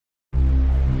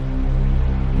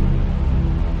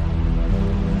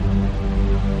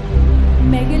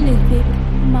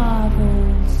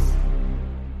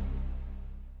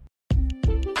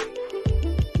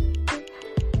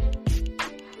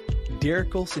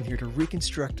Derek Olson here to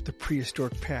reconstruct the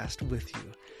prehistoric past with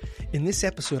you. In this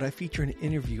episode, I feature an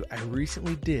interview I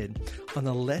recently did on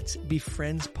the Let's Be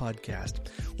Friends podcast,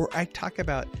 where I talk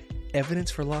about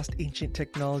evidence for lost ancient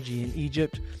technology in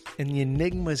Egypt and the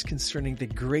enigmas concerning the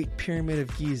Great Pyramid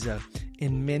of Giza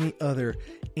and many other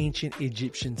ancient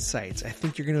Egyptian sites. I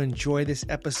think you're going to enjoy this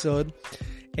episode,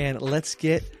 and let's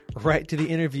get right to the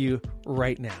interview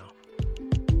right now.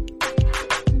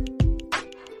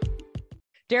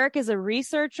 Derek is a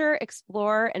researcher,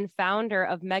 explorer, and founder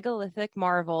of Megalithic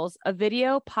Marvels, a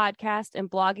video, podcast, and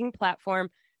blogging platform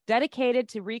dedicated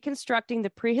to reconstructing the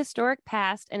prehistoric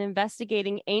past and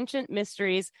investigating ancient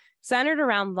mysteries centered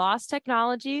around lost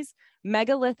technologies,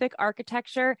 megalithic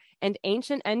architecture, and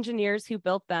ancient engineers who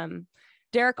built them.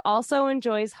 Derek also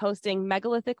enjoys hosting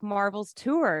Megalithic Marvels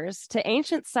tours to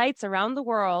ancient sites around the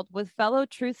world with fellow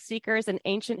truth seekers and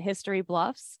ancient history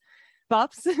buffs.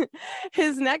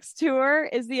 His next tour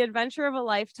is the adventure of a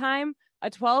lifetime, a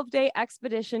 12-day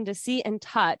expedition to see and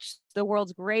touch the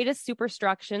world's greatest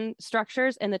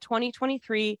superstructures in the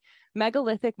 2023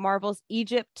 Megalithic Marvels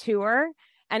Egypt tour.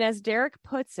 And as Derek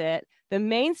puts it, the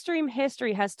mainstream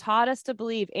history has taught us to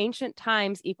believe ancient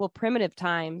times equal primitive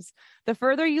times. The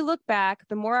further you look back,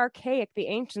 the more archaic the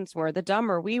ancients were, the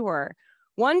dumber we were.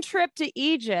 One trip to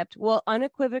Egypt will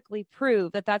unequivocally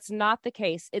prove that that's not the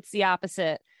case. It's the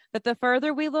opposite. That the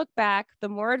further we look back, the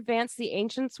more advanced the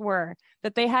ancients were,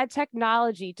 that they had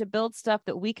technology to build stuff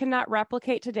that we cannot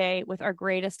replicate today with our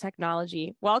greatest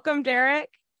technology. Welcome, Derek.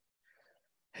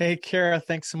 Hey, Kara,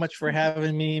 thanks so much for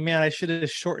having me. Man, I should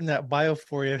have shortened that bio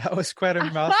for you. That was quite a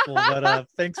mouthful, but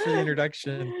thanks for the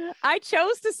introduction. I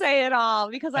chose to say it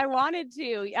all because I wanted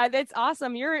to. That's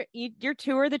awesome. Your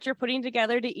tour that you're putting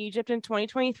together to Egypt in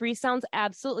 2023 sounds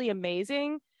absolutely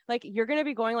amazing. Like, you're going to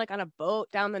be going like on a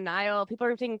boat down the Nile. People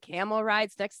are taking camel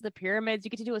rides next to the pyramids.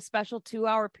 You get to do a special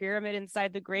 2-hour pyramid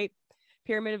inside the Great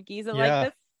Pyramid of Giza. Yeah. Like,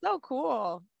 that's so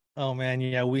cool. Oh, man.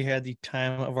 Yeah, we had the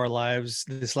time of our lives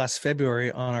this last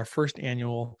February on our first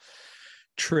annual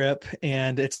trip.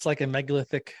 And it's like a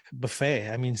megalithic buffet.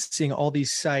 I mean, seeing all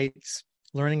these sites,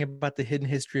 learning about the hidden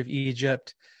history of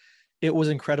Egypt. It was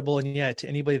incredible. And yeah, to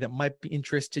anybody that might be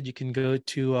interested, you can go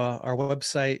to our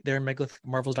website there,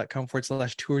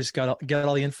 megalithicmarvels.com/tours, get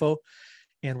all the info.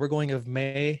 And we're going of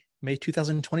May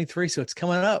 2023. So it's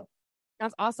coming up.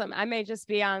 That's awesome. I may just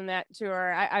be on that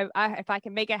tour. I if I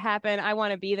can make it happen, I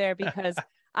want to be there because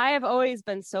I have always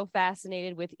been so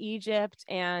fascinated with Egypt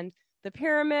and the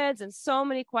pyramids and so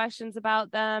many questions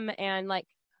about them. And like,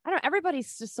 I don't know,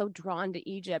 everybody's just so drawn to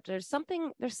Egypt. There's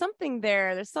something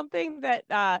there. There's something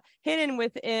that hidden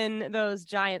within those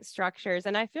giant structures.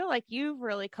 And I feel like you've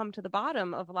really come to the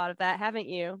bottom of a lot of that, haven't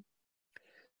you?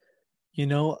 You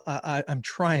know, I'm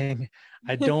trying.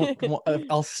 I don't,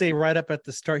 I'll say right up at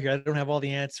the start here, I don't have all the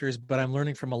answers, but I'm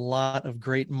learning from a lot of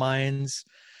great minds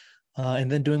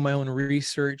and then doing my own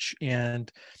research.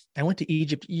 And I went to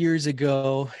Egypt years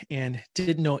ago and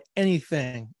didn't know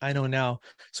anything I know now.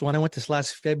 So when I went this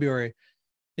last February,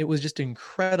 it was just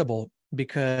incredible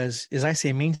because, as I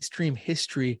say, mainstream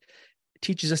history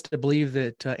teaches us to believe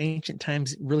that ancient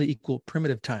times really equal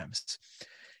primitive times.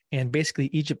 And basically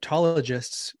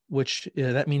Egyptologists, which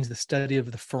that means the study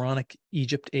of the Pharaonic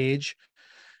Egypt age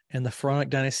and the Pharaonic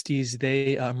dynasties,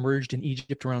 they emerged in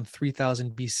Egypt around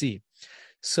 3000 BC.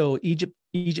 So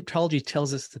Egyptology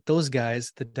tells us that those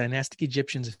guys, the dynastic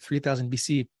Egyptians of 3000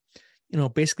 BC,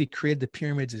 basically created the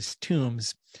pyramids as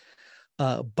tombs.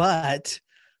 But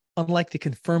unlike the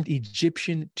confirmed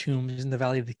Egyptian tombs in the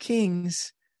Valley of the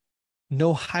Kings,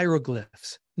 no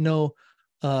hieroglyphs, no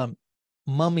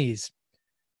mummies,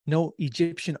 no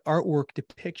Egyptian artwork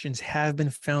depictions have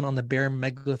been found on the bare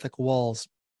megalithic walls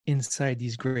inside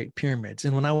these great pyramids.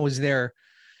 And when I was there,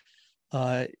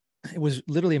 it was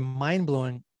literally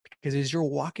mind-blowing because as you're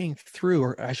walking through,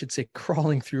 or I should say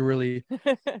crawling through really,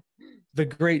 the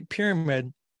Great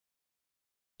Pyramid,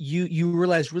 you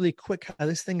realize really quick how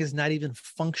this thing is not even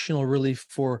functional really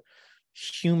for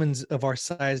humans of our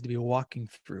size to be walking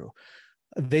through.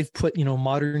 They've put,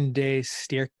 modern day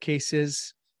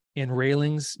staircases and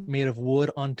railings made of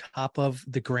wood on top of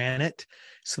the granite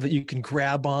so that you can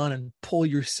grab on and pull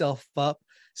yourself up.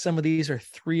 Some of these are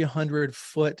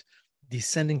 300-foot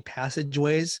descending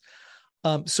passageways.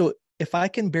 So if I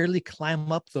can barely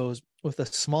climb up those with a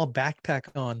small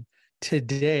backpack on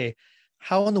today,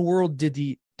 how in the world did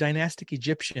the dynastic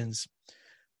Egyptians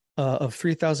of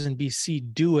 3000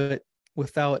 BC do it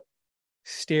without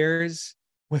stairs,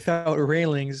 without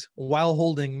railings, while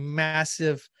holding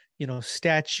massive,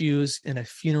 statues in a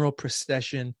funeral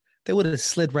procession? They would have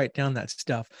slid right down that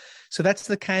stuff. So that's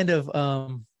the kind of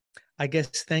I guess,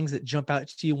 things that jump out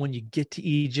to you when you get to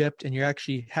Egypt and you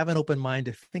actually have an open mind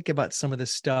to think about some of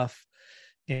this stuff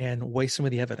and weigh some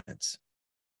of the evidence?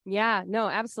 Yeah, no,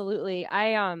 absolutely.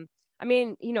 I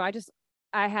mean,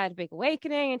 I had a big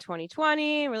awakening in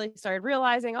 2020, really started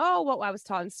realizing, oh, what I was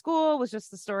taught in school was just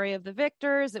the story of the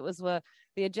victors. It was the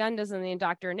agendas and the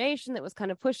indoctrination that was kind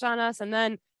of pushed on us. And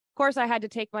then, of course, I had to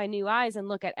take my new eyes and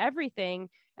look at everything.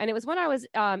 And it was when I was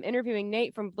interviewing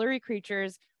Nate from Blurry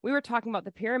Creatures, we were talking about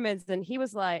the pyramids, and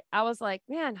I was like,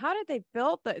 man, how did they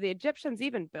build the Egyptians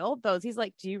even build those? He's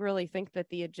like, do you really think that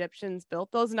the Egyptians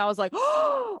built those? And I was like,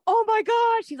 oh my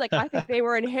gosh. He's like, I think they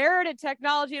were inherited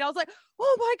technology. And I was like,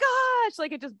 oh my gosh,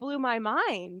 like it just blew my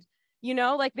mind.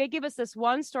 Like they give us this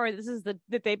one story. This is that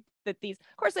these,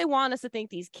 of course, they want us to think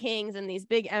these kings and these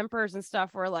big emperors and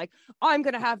stuff were like, oh, I'm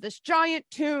going to have this giant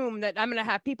tomb that I'm going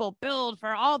to have people build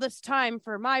for all this time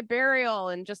for my burial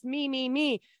and just me.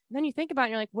 And then you think about it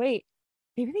and you're like, wait,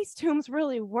 maybe these tombs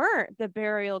really weren't the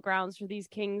burial grounds for these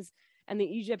kings, and the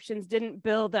Egyptians didn't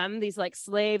build them. These like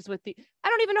slaves I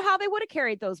don't even know how they would have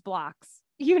carried those blocks,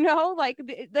 like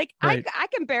Right. I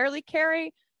can barely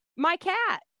carry my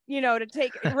cat, to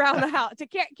take around the house to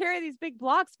carry these big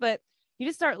blocks. But you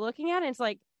just start looking at it, and it's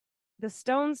like the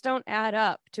stones don't add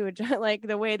up to like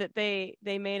the way that they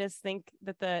made us think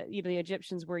that the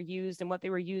Egyptians were used and what they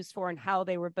were used for and how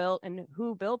they were built and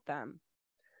who built them.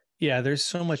 Yeah, there's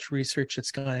so much research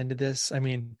that's gone into this. I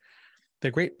mean,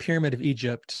 the Great Pyramid of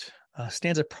Egypt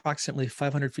stands approximately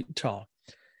 500 feet tall,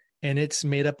 and it's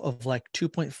made up of like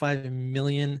 2.5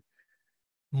 million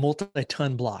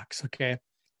multi-ton blocks. Okay,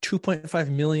 2.5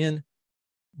 million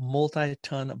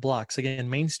multi-ton blocks. Again,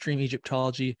 mainstream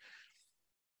Egyptology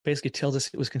basically tells us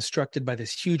it was constructed by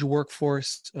this huge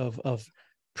workforce of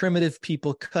primitive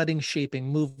people cutting, shaping,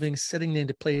 moving, setting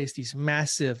into place these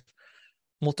massive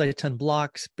multi-ton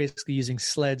blocks, basically using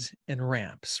sleds and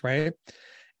ramps, right?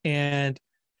 And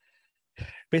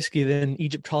basically then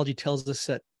Egyptology tells us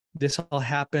that this all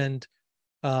happened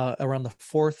around the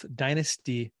fourth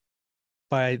dynasty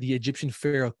by the Egyptian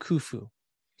pharaoh Khufu.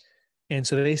 And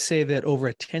so they say that over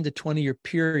a 10 to 20 year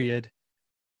period,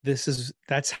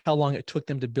 that's how long it took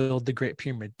them to build the Great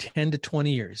Pyramid. 10 to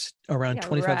 20 years, around Yeah,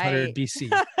 2500 right. BC.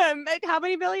 How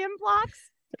many million blocks?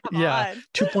 Come Yeah, on.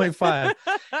 2.5.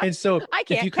 And so I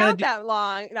if you can't kind count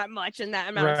of that much in that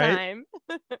amount of right, time.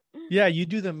 yeah, you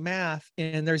do the math,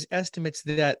 and there's estimates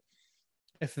that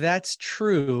if that's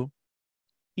true,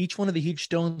 each one of the huge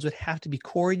stones would have to be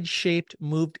quarried, shaped,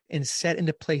 moved, and set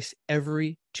into place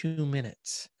every 2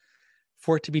 minutes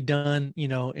for it to be done,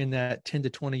 in that 10 to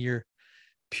 20 year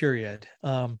period.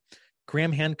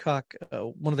 Graham Hancock,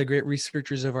 one of the great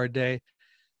researchers of our day,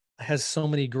 has so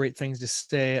many great things to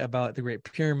say about the Great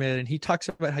Pyramid. And he talks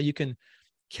about how you can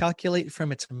calculate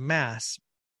from its mass.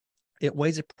 It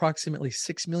weighs approximately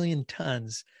 6 million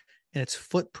tons, and its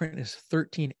footprint is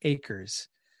 13 acres.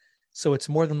 So it's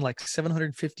more than like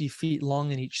 750 feet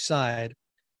long in each side.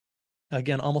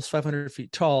 Again, almost 500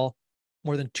 feet tall,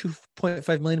 more than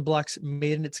 2.5 million blocks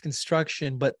made in its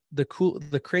construction. But the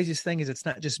craziest thing is it's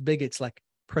not just big, it's like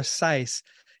precise.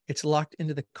 It's locked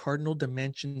into the cardinal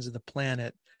dimensions of the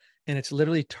planet, and it's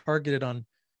literally targeted on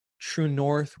true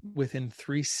north within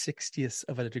 3/60ths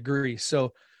of a degree.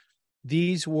 So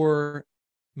these were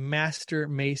master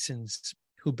masons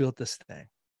who built this thing.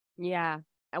 Yeah.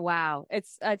 Wow.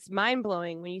 It's mind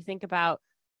blowing when you think about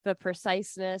the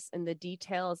preciseness and the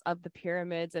details of the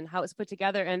pyramids and how it's put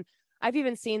together. And I've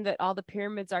even seen that all the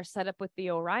pyramids are set up with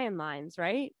the Orion lines,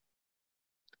 right?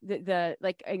 The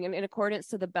like in accordance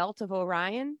to the belt of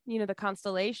Orion, the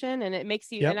constellation, and it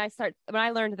makes you. Yep. And when I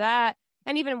learned that,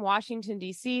 and even in Washington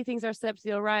D.C., things are set up to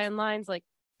the Orion lines. Like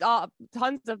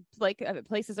tons of like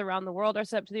places around the world are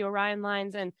set up to the Orion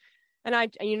lines, and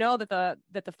that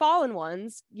the fallen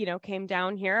ones, came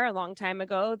down here a long time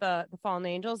ago, the fallen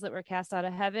angels that were cast out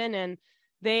of heaven, and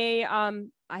they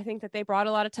I think that they brought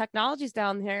a lot of technologies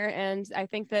down here, and I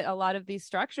think that a lot of these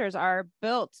structures are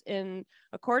built in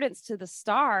accordance to the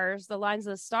stars, the lines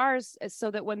of the stars,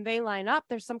 so that when they line up,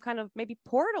 there's some kind of maybe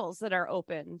portals that are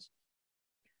opened.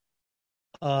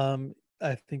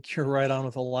 I think you're right on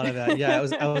with a lot of that. Yeah,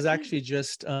 I was actually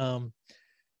just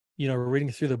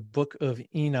reading through the book of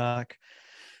Enoch,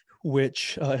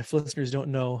 which if listeners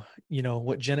don't know,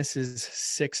 what Genesis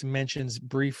 6 mentions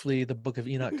briefly, the book of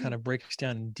Enoch kind of breaks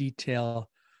down in detail.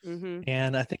 Mm-hmm.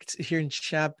 And I think it's here in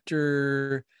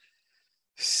chapter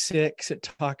 6, it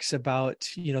talks about,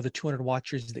 the 200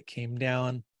 watchers that came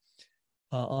down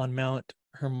on Mount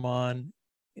Hermon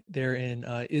there in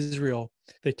Israel.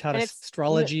 They taught us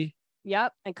astrology.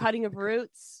 Yep. And cutting of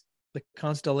roots. The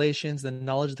constellations, the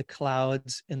knowledge of the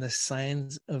clouds, and the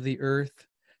signs of the earth,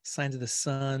 signs of the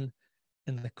sun,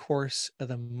 in the course of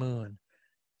the moon.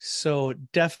 So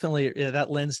definitely that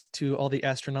lends to all the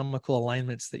astronomical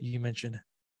alignments that you mentioned.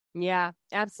 Yeah,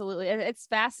 absolutely. It's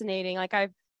fascinating. Like I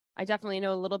definitely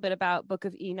know a little bit about Book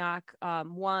of Enoch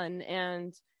 1,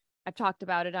 and I've talked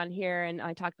about it on here, and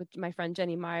I talked with my friend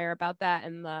Jenny Meyer about that,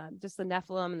 and just the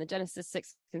Nephilim and the Genesis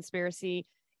 6 conspiracy.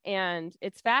 And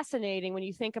it's fascinating when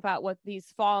you think about what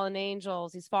these fallen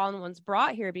angels, these fallen ones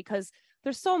brought here, because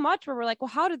there's so much where we're like, well,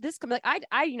 how did this come? Like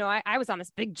I was on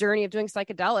this big journey of doing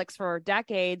psychedelics for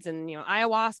decades, and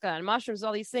ayahuasca and mushrooms,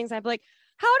 all these things. I'd be like,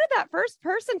 how did that first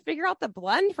person figure out the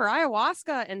blend for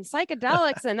ayahuasca and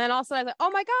psychedelics? And then also I was like, oh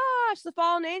my gosh, the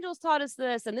fallen angels taught us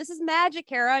this, and this is magic,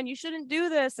 Kara, and you shouldn't do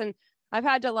this. And I've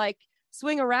had to like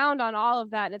swing around on all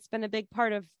of that, and it's been a big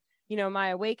part of my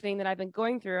awakening that I've been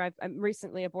going through. I'm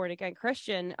recently a born again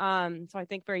Christian, so I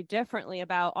think very differently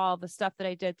about all the stuff that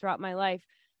I did throughout my life.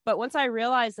 But once I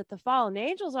realized that the fallen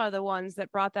angels are the ones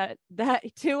that brought that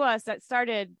to us, that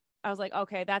started, I was like,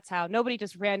 okay, that's how. Nobody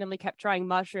just randomly kept trying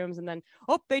mushrooms and then,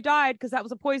 oh, they died because that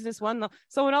was a poisonous one.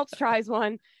 Someone else tries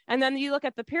one. And then you look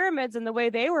at the pyramids and the way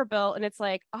they were built, and it's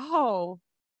like, oh,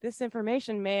 this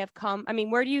information may have come. I mean,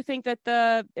 where do you think that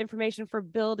the information for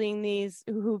building these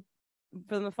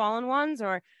from the fallen ones,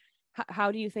 or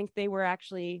how do you think they were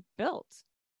actually built?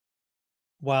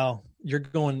 Wow, we're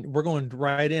going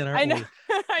right in, aren't we?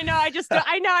 I know.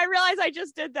 I realize I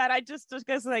just did that. I just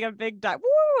goes like a big dive.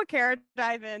 Woo, a carrot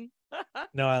dive in.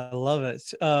 No, I love it.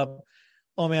 Oh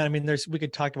man, I mean, we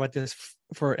could talk about this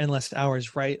for endless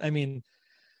hours, right? I mean,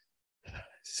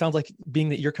 sounds like, being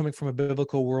that you're coming from a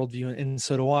biblical worldview, and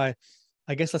so do I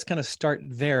guess let's kind of start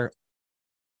there.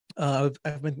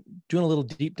 I've been doing a little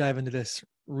deep dive into this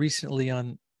recently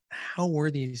on how were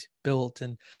these built,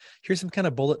 and here's some kind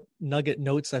of bullet nugget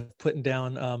notes I've put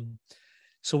down.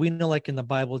 So we know, like in the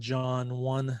Bible, John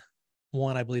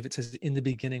 1:1, I believe it says, in the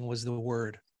beginning was the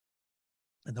Word,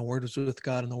 and the Word was with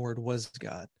God, and the Word was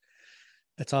God.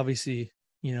 That's obviously,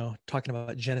 talking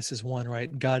about Genesis 1,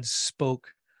 right? God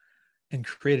spoke and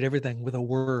created everything with a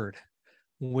word,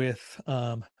 with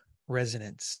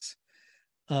resonance.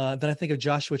 Then I think of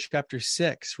Joshua chapter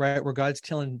 6, right, where God's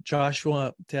telling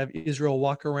Joshua to have Israel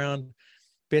walk around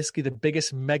basically the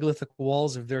biggest megalithic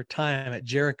walls of their time at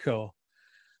Jericho,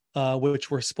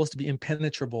 which were supposed to be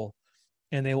impenetrable.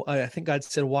 And I think God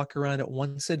said, walk around it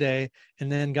once a day. And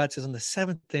then God says on the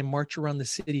seventh day, march around the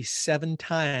city 7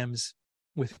 times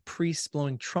with priests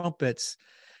blowing trumpets.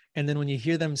 And then when you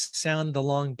hear them sound the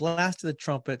long blast of the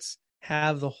trumpets,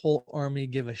 have the whole army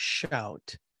give a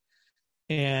shout.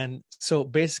 And so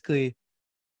basically,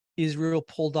 Israel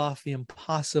pulled off the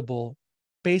impossible,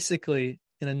 basically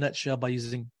in a nutshell, by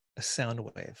using a sound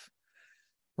wave,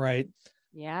 right?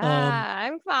 Yeah,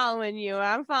 I'm following you.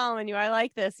 I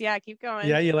like this. Yeah, keep going.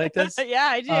 Yeah, you like this? Yeah,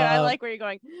 I do. I like where you're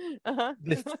going. Uh-huh.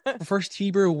 The first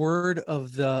Hebrew word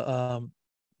of the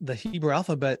Hebrew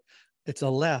alphabet, it's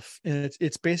aleph, and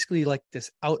it's basically like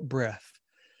this out breath.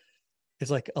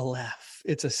 It's like aleph.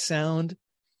 It's a sound,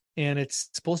 and it's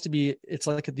supposed to be, it's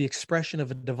like the expression of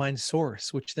a divine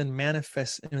source, which then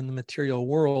manifests in the material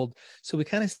world. So we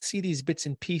kind of see these bits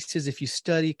and pieces. If you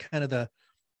study kind of the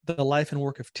life and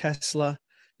work of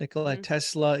Nikola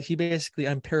Tesla, he basically,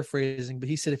 I'm paraphrasing, but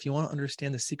he said, if you want to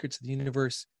understand the secrets of the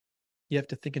universe, you have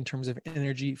to think in terms of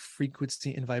energy,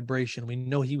 frequency, and vibration. We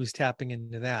know he was tapping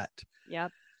into that.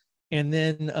 Yep. And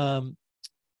then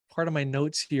part of my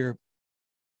notes here,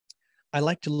 I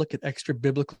like to look at extra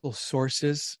biblical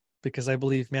sources, because I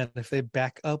believe, man, if they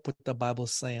back up what the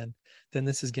Bible's saying, then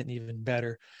this is getting even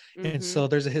better. Mm-hmm. And so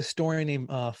there's a historian named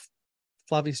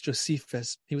Flavius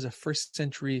Josephus. He was a first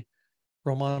century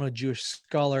Romano-Jewish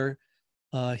scholar.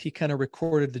 He kind of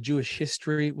recorded the Jewish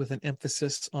history with an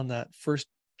emphasis on that first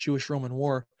Jewish-Roman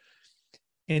War.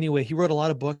 Anyway, he wrote a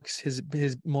lot of books. His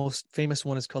most famous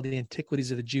one is called The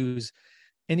Antiquities of the Jews.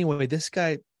 Anyway, this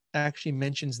guy actually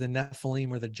mentions the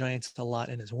Nephilim, or the giants, a lot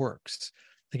in his works.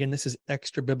 Again, this is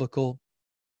extra biblical.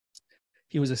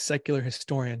 He was a secular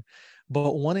historian,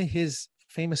 but one of his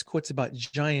famous quotes about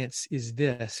giants is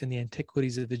this in The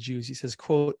Antiquities of the Jews. He says,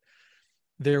 quote,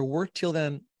 "There were till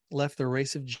then left the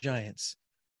race of giants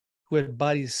who had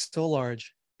bodies so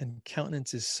large and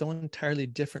countenances so entirely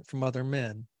different from other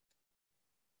men,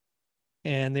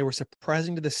 and they were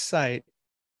surprising to the sight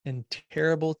and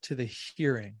terrible to the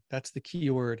hearing." That's the key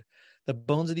word. "The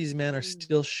bones of these men are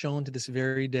still shown to this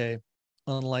very day,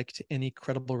 unlike to any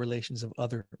credible relations of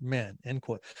other men," end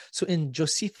quote. So in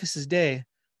Josephus's day,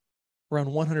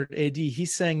 around 100 AD,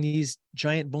 he's saying these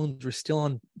giant bones were still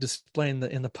on display in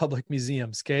the public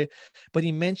museums, okay? But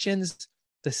he mentions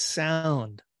the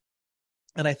sound.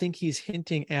 And I think he's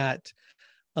hinting at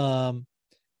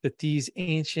that these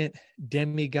ancient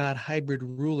demigod hybrid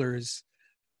rulers,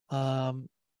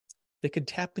 they could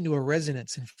tap into a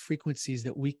resonance and frequencies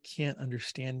that we can't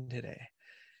understand today.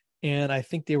 And I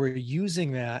think they were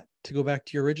using that, to go back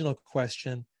to your original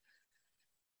question,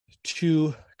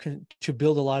 to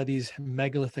build a lot of these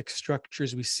megalithic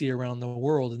structures we see around the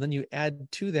world. And then you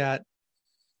add to that,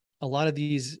 a lot of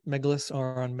these megaliths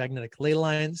are on magnetic ley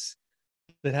lines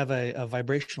that have a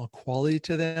vibrational quality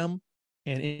to them.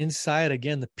 And inside,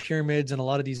 again, the pyramids and a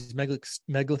lot of these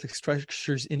megalithic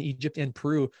structures in Egypt and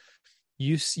Peru,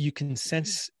 you can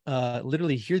sense,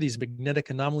 literally hear these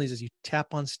magnetic anomalies as you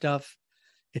tap on stuff.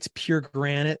 It's pure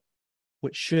granite,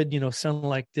 which should, sound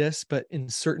like this, but in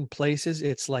certain places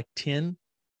it's like tin.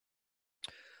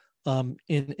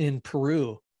 In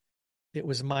Peru, it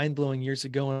was mind blowing years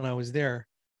ago when I was there.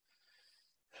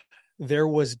 There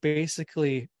was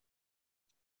basically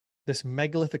this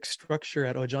megalithic structure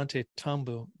at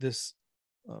Ollantaytambo, this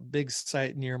big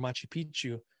site near Machu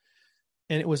Picchu,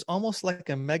 and it was almost like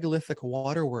a megalithic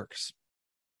waterworks.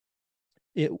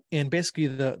 And basically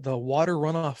the water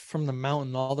runoff from the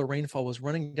mountain, all the rainfall was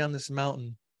running down this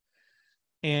mountain,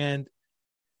 and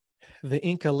the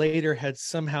Inca later had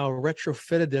somehow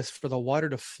retrofitted this for the water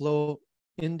to flow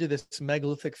into this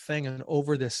megalithic thing and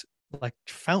over this like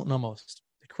fountain almost.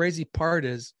 The crazy part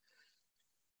is,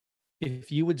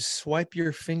 if you would swipe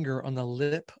your finger on the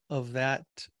lip of that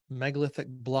megalithic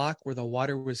block where the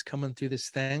water was coming through this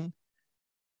thing,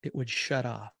 it would shut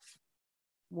off.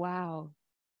 Wow.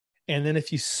 And then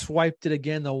if you swiped it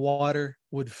again, the water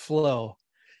would flow.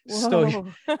 Whoa. So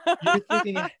you're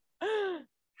thinking,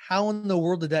 how in the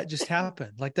world did that just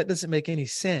happen? Like, that doesn't make any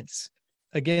sense.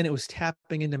 Again, it was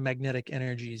tapping into magnetic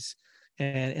energies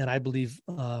and I believe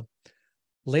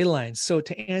ley lines. So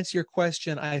to answer your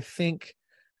question, I think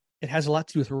it has a lot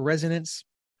to do with resonance,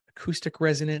 acoustic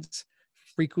resonance,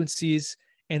 frequencies.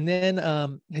 And then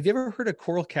have you ever heard of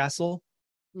Coral Castle?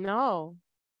 No.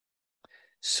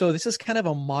 So this is kind of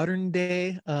a modern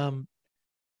day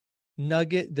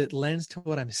nugget that lends to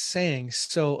what I'm saying.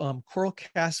 So Coral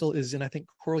Castle is in, I think,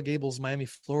 Coral Gables, Miami,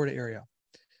 Florida area.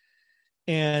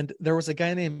 And there was a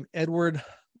guy named Edward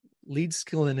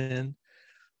Leedskillinen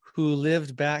who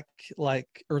lived back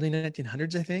like early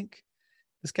 1900s, I think.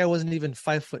 This guy wasn't even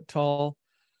 5 foot tall.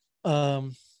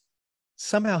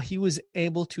 Somehow he was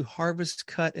able to harvest,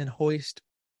 cut, and hoist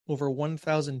over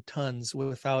 1,000 tons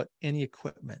without any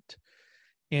equipment.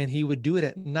 And he would do it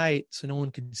at night so no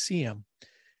one could see him.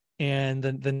 And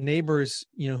the neighbors,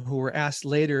 who were asked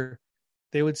later,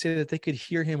 they would say that they could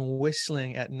hear him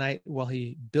whistling at night while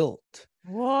he built.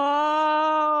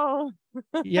 Whoa.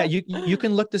 Yeah, you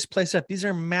can look this place up. These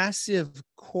are massive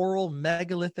coral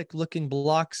megalithic looking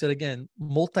blocks that, again,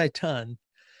 multi-ton.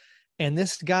 And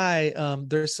this guy,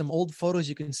 there's some old photos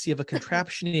you can see of a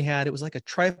contraption he had. It was like a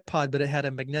tripod, but it had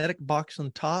a magnetic box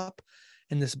on top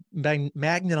and this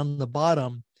magnet on the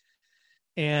bottom.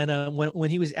 And when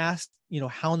he was asked,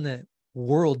 how in the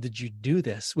world did you do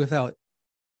this without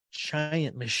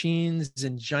giant machines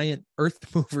and giant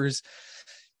earth movers,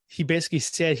 he basically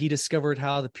said he discovered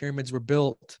how the pyramids were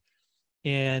built,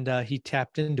 and he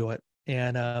tapped into it.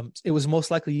 And it was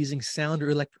most likely using sound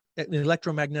or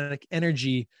electromagnetic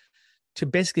energy to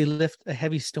basically lift a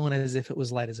heavy stone as if it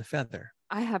was light as a feather.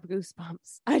 I have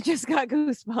goosebumps. I just got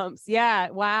goosebumps.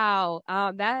 Yeah. Wow.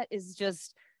 That is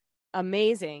just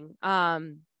amazing.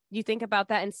 You think about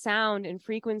that, and sound and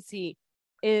frequency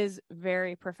is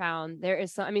very profound. There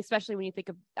is some, especially when you think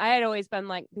of, I had always been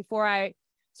like, before I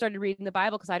started reading the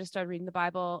Bible, because I just started reading the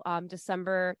Bible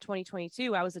December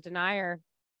 2022. I was a denier.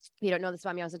 If you don't know this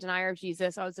about me, I was a denier of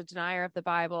Jesus. I was a denier of the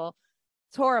Bible.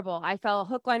 It's horrible. I fell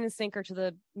hook, line, and sinker to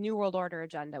the New World Order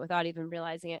agenda without even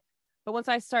realizing it. But once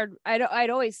I started, I'd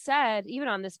always said, even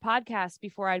on this podcast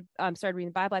before I started reading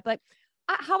the Bible, I'd be like,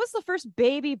 how was the first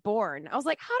baby born? I was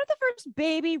like, how did the first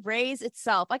baby raise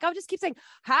itself? Like, I would just keep saying,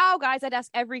 how, guys? I'd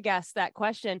ask every guest that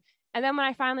question. And then when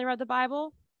I finally read the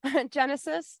Bible,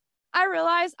 Genesis, I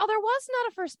realized, there was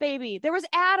not a first baby. There was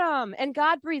Adam, and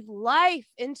God breathed life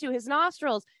into his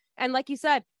nostrils. And like you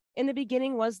said, in the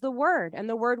beginning was the Word, and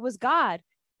the Word was God.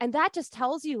 And that just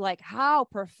tells you like how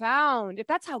profound, if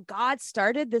that's how God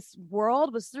started this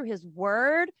world, was through his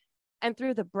Word and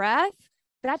through the breath,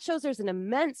 that shows there's an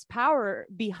immense power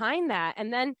behind that.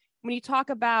 And then when you talk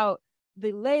about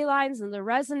the ley lines and the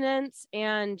resonance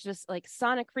and just like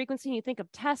sonic frequency, and you think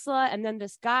of Tesla, and then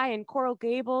this guy in Coral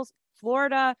Gables,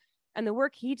 Florida, and the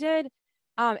work he did,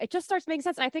 it just starts making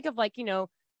sense. And I think of like, the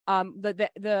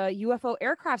UFO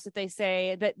aircrafts that they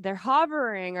say that they're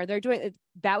hovering or they're doing,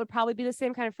 that would probably be the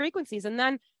same kind of frequencies. And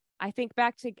then I think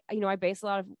back to, I base a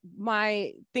lot of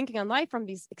my thinking on life from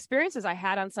these experiences I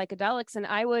had on psychedelics. And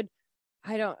I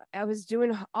was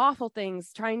doing awful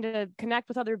things, trying to connect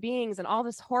with other beings and all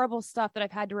this horrible stuff that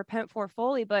I've had to repent for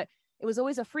fully. But it was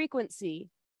always a frequency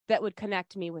that would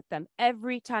connect me with them.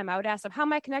 Every time I would ask them, how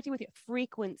am I connecting with you?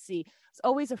 Frequency. It's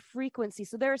always a frequency.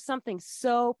 So there is something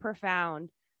so profound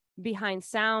behind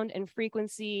sound and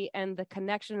frequency and the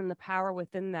connection and the power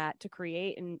within that to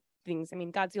create and things. I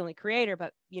mean, God's the only creator,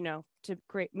 but to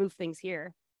move things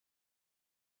here.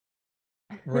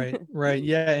 Right.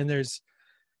 Yeah. And there's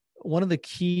one of the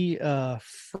key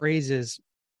phrases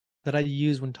that I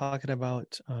use when talking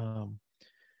about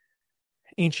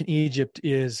ancient Egypt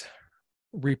is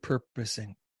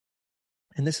repurposing.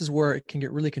 And this is where it can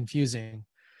get really confusing.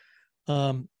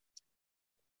 In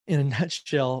a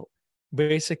nutshell,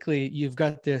 basically, you've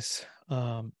got this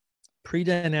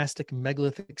pre-dynastic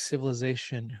megalithic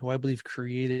civilization who I believe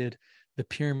created the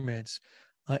pyramids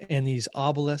and these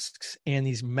obelisks and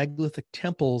these megalithic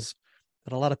temples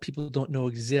that a lot of people don't know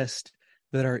exist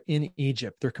that are in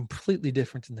Egypt. They're completely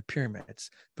different than the pyramids,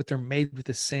 but they're made with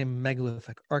the same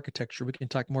megalithic architecture. We can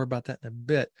talk more about that in a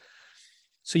bit.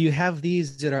 So you have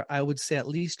these that are, I would say, at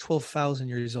least 12,000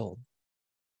 years old.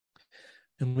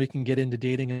 And we can get into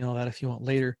dating and all that if you want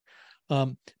later.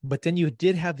 But then you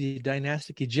did have the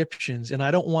dynastic Egyptians, and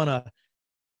I don't want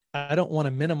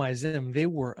to minimize them. They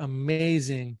were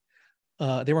amazing.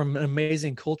 They were an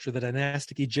amazing culture, the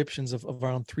dynastic Egyptians of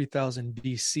around 3000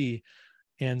 BC,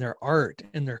 and their art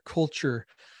and their culture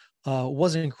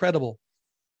was incredible.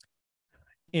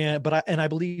 But I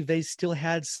believe they still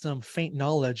had some faint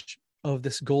knowledge of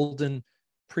this golden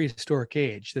prehistoric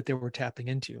age that they were tapping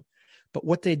into. But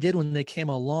what they did when they came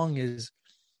along is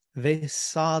they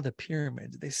saw the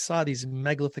pyramids, they saw these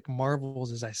megalithic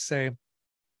marvels, as I say,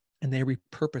 and they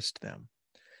repurposed them,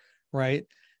 right?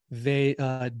 They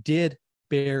did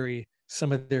bury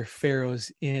some of their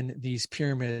pharaohs in these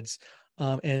pyramids.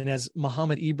 And as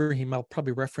Muhammad Ibrahim, I'll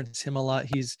probably reference him a lot.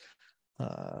 He's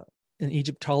an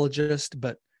Egyptologist,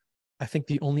 but I think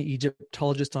the only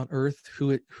Egyptologist on earth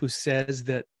who says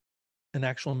that an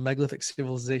actual megalithic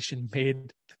civilization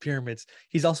made the pyramids.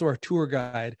 He's also our tour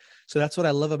guide. So that's what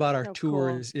I love about our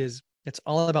tours cool. is it's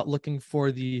all about looking for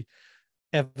the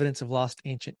evidence of lost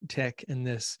ancient tech in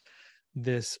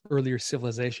this earlier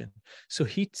civilization. So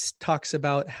he talks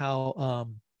about how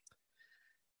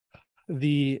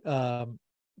the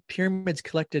pyramids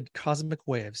collected cosmic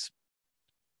waves.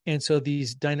 And so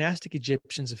these dynastic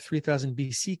Egyptians of 3000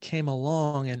 BC came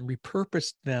along and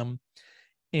repurposed them.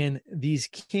 And these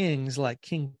kings like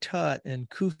King Tut and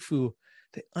Khufu,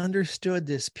 they understood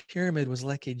this pyramid was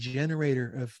like a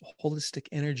generator of holistic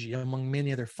energy among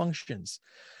many other functions.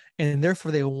 And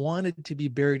therefore they wanted to be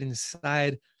buried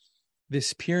inside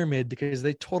this pyramid because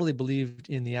they totally believed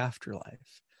in the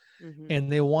afterlife. Mm-hmm. And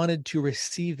they wanted to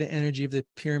receive the energy of the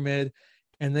pyramid.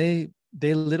 And they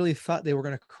literally thought they were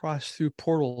going to cross through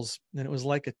portals. And it was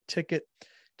like a ticket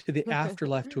to the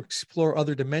afterlife to explore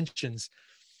other dimensions.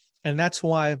 And that's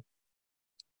why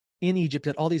in Egypt,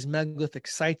 at all these megalithic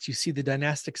sites, you see the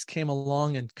dynastics came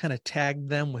along and kind of tagged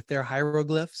them with their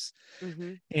hieroglyphs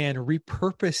mm-hmm. and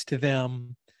repurposed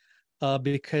them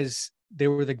because they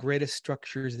were the greatest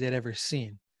structures they'd ever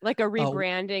seen. Like a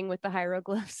rebranding with the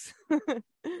hieroglyphs.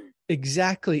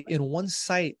 Exactly. In one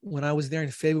site, when I was there in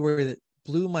February, that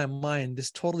blew my mind, this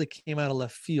totally came out of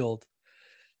left field.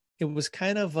 It was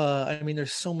kind of,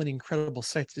 there's so many incredible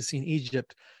sites to see in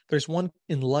Egypt. There's one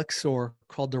in Luxor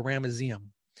called the Ramesseum.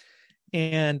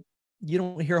 And you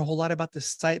don't hear a whole lot about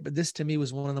this site, but this to me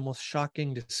was one of the most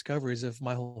shocking discoveries of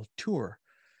my whole tour.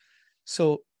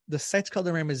 So the site's called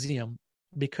the Ramesseum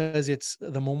because it's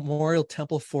the memorial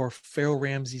temple for Pharaoh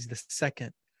Ramses II.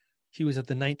 He was of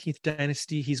the 19th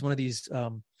dynasty. He's one of these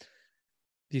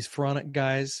pharaonic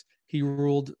guys. He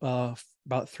ruled about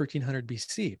 1300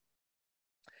 BC.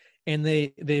 And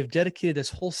they've dedicated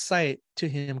this whole site to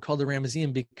him called the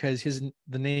Ramesseum because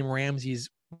the name Ramses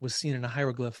was seen in a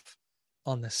hieroglyph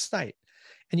on the site.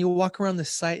 And you walk around the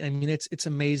site, I mean, it's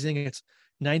amazing. It's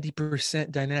 90%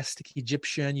 dynastic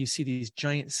Egyptian. You see these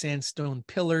giant sandstone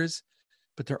pillars,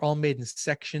 but they're all made in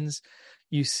sections.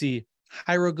 You see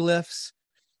hieroglyphs,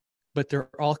 but they're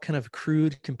all kind of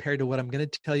crude compared to what I'm going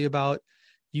to tell you about.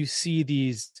 You see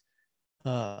these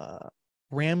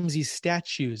Ramses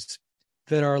statues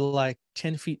that are like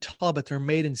 10 feet tall, but they're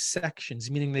made in sections,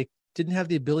 meaning they didn't have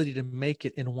the ability to make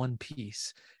it in one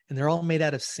piece. And they're all made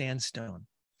out of sandstone.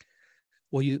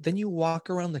 Well, then you walk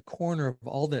around the corner of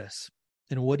all this,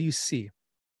 and what do you see?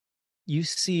 You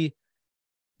see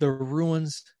the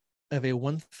ruins of a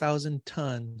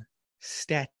 1,000-ton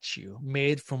statue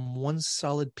made from one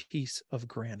solid piece of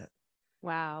granite.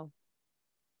 Wow.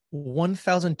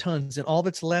 1,000 tons, and all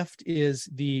that's left is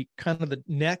the kind of the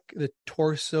neck, the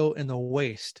torso, and the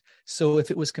waist. So if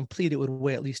it was complete, it would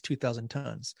weigh at least 2,000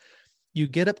 tons. You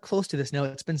get up close to this now,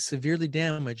 it's been severely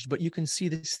damaged, but you can see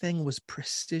this thing was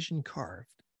precision carved.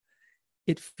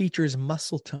 It features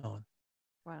muscle tone.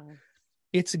 Wow.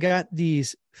 It's got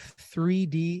these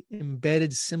 3D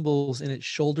embedded symbols in its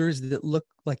shoulders that look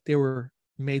like they were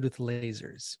made with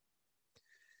lasers.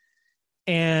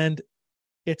 And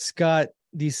it's got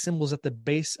these symbols at the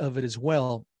base of it as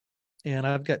well. And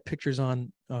I've got pictures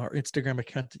on our Instagram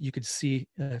account that you could see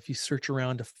if you search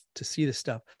around to see this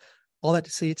stuff. All that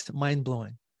to say, it's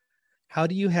mind-blowing. How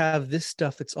do you have this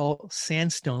stuff that's all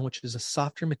sandstone, which is a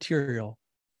softer material,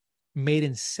 made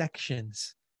in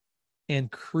sections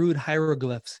and crude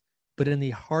hieroglyphs, but in the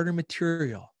harder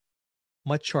material,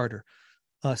 much harder?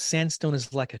 Sandstone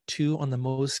is like a 2 on the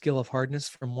Mohs scale of hardness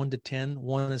from 1 to 10.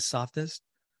 1 is softest.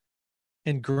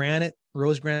 And granite,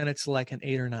 rose granite's like an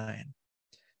 8 or 9.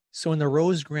 So in the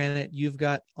rose granite, you've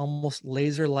got almost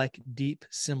laser-like deep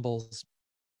symbols.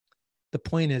 The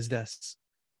point is this: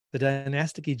 the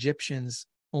dynastic Egyptians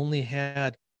only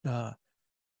had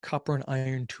copper and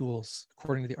iron tools,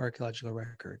 according to the archaeological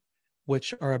record,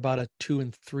 which are about a 2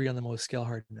 and 3 on the Mohs scale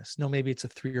hardness. No, maybe it's a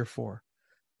 3 or 4.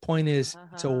 Point is,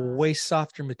 it's a way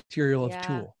softer material of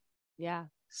tool. Yeah.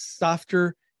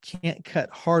 Softer, can't cut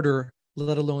harder,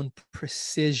 let alone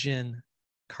precision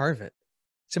carve it.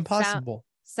 It's impossible.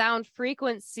 Sound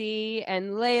frequency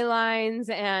and ley lines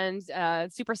and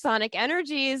supersonic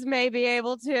energies may be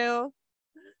able to.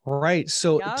 Right.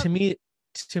 So to me,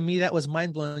 that was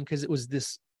mind blowing, because it was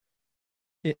this.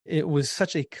 It was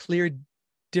such a clear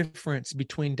difference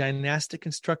between dynastic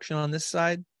construction on this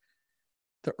side,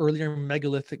 the earlier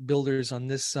megalithic builders on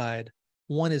this side.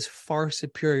 One is far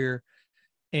superior,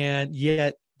 and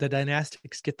yet the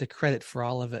dynastics get the credit for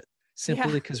all of it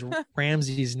simply because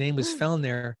Ramses' name was found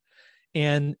there.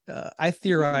 And I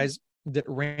theorize that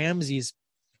Ramses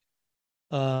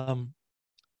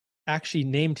actually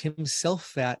named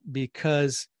himself that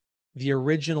because the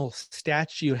original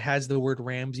statue has the word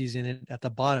Ramses in it at the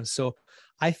bottom. So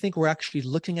I think we're actually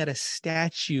looking at a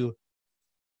statue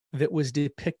that was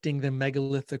depicting the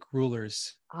megalithic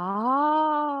rulers.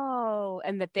 Oh,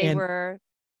 and that they were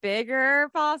bigger,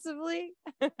 possibly.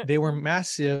 They were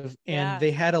massive, and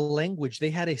they had a language.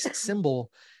 They had a symbol.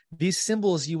 These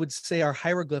symbols, you would say, are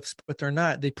hieroglyphs, but they're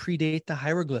not. They predate the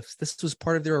hieroglyphs. This was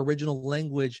part of their original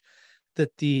language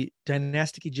that the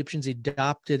dynastic Egyptians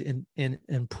adopted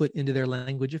and put into their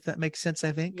language, if that makes sense,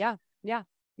 I think. Yeah.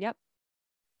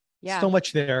 So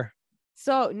much there.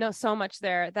 So much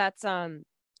there. That's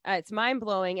it's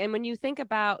mind-blowing. And when you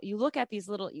look at these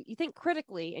little, you think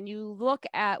critically and you look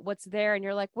at what's there and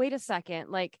you're like, wait a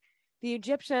second, like the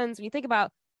Egyptians, when you think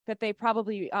about that, they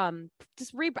probably I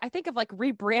think of like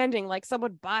rebranding, like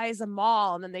someone buys a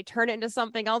mall and then they turn it into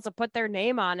something else and put their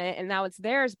name on it and now it's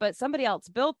theirs, but somebody else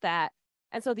built that.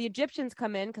 And so the Egyptians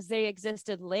come in because they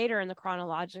existed later in the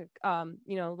chronologic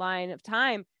line of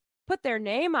time, put their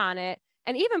name on it,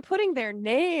 and even putting their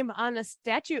name on a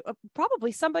statue of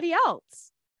probably somebody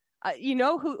else,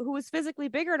 who was physically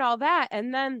bigger and all that,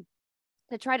 and then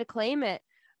to try to claim it.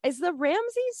 Is the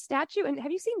Ramses statue, and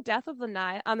have you seen Death of the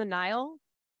Nile on the Nile?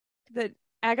 The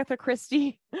Agatha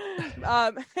Christie.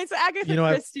 It's Agatha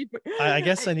Christie. I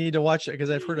guess I need to watch it because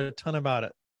I've heard a ton about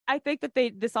it. I think that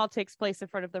this all takes place in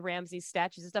front of the Ramses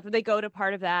statues and stuff, and they go to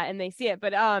part of that and they see it.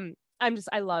 But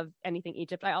I love anything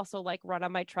Egypt. I also like run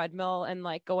on my treadmill and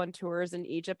like go on tours in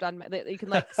Egypt you can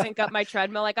like sync up my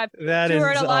treadmill. Like I've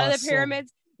toured a lot of the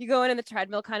pyramids. You go in and the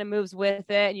treadmill kind of moves with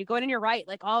it, and you go in and you're right.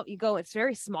 Like it's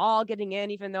very small getting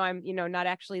in, even though I'm, not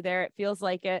actually there. It feels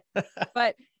like it,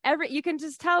 but you can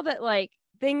just tell that like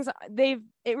things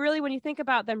it really, when you think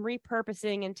about them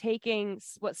repurposing and taking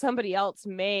what somebody else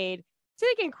made,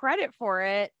 taking credit for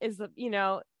it is,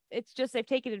 it's just, they've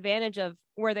taken advantage of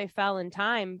where they fell in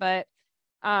time. But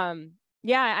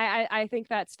I think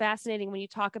that's fascinating when you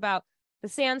talk about the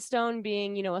sandstone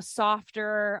being, a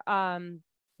softer,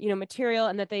 material,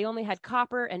 and that they only had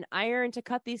copper and iron to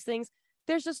cut these things.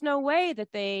 There's just no way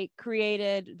that they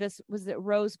created this. Was it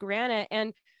rose granite?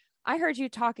 And I heard you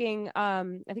talking, I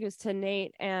think it was to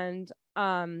Nate and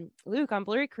Luke on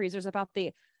Blurry Cruisers about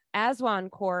the Aswan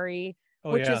quarry,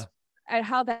 which is and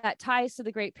how that ties to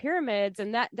the Great Pyramids.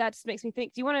 And that just makes me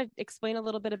think, do you want to explain a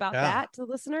little bit about that to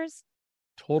the listeners?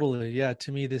 Totally. Yeah.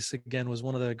 To me, this again was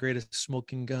one of the greatest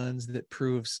smoking guns that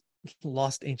proves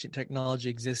lost ancient technology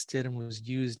existed and was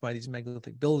used by these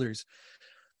megalithic builders.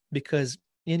 Because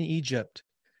in Egypt,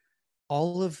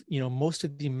 all of, most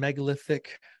of the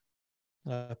megalithic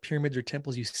pyramids or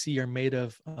temples you see are made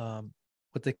of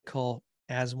what they call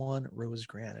Aswan rose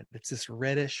granite. It's this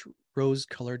reddish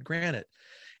rose-colored granite,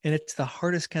 and it's the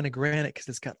hardest kind of granite because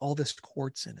it's got all this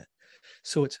quartz in it.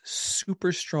 So it's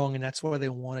super strong, and that's why they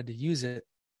wanted to use it.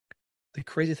 The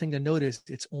crazy thing to note is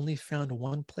it's only found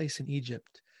one place in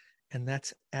Egypt, and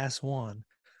that's Aswan,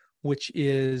 which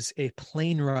is a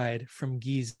plane ride from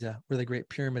Giza, where the Great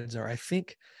Pyramids are. I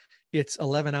think it's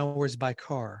 11 hours by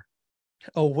car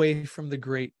away from the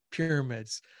Great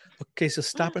Pyramids. Okay, so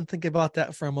stop and think about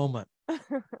that for a moment.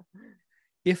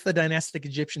 If the dynastic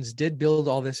Egyptians did build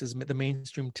all this, as the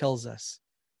mainstream tells us,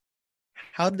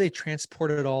 how did they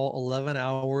transport it all 11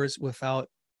 hours without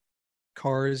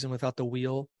cars and without the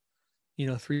wheel?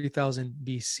 3000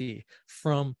 BC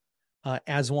from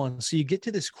Aswan. So you get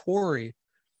to this quarry,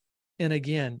 and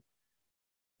again,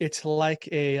 it's like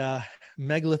a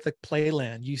megalithic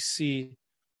playland. You see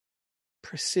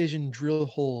precision drill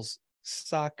holes,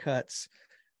 saw cuts.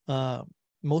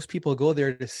 Most people go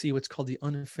there to see what's called the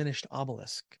unfinished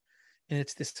obelisk. And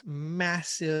it's this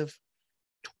massive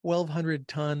 1,200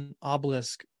 ton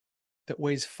obelisk that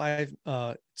weighs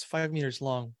it's 5 meters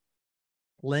long,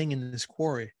 laying in this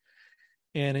quarry.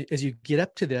 And as you get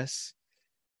up to this,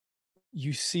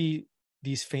 you see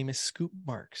these famous scoop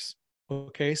marks.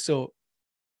 Okay, so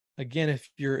again, if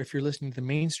you're listening to the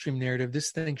mainstream narrative,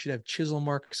 this thing should have chisel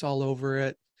marks all over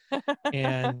it,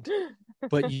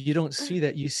 but you don't see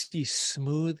that. You see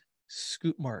smooth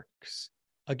scoop marks.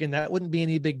 Again, that wouldn't be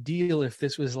any big deal if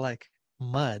this was like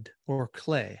mud or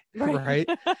clay, right?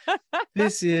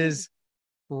 This is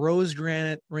rose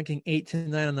granite, ranking 8 to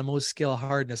 9 on the Mohs scale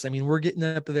hardness. I mean, we're getting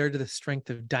up there to the strength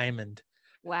of diamond.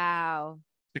 Wow.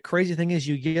 The crazy thing is,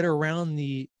 you get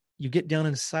down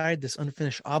inside this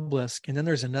unfinished obelisk, and then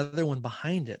there's another one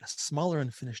behind it, a smaller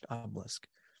unfinished obelisk.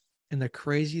 And the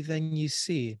crazy thing you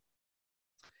see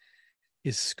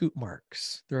is scoop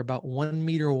marks. They're about 1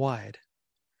 meter wide.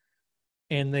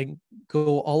 And they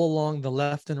go all along the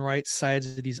left and right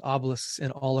sides of these obelisks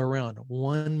and all around.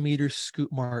 1 meter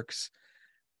scoop marks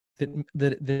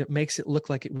that makes it look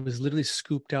like it was literally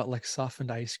scooped out like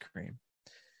softened ice cream.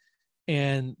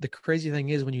 And the crazy thing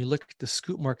is, when you look at the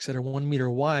scoop marks that are 1 meter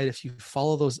wide, if you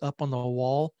follow those up on the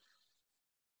wall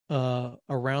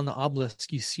around the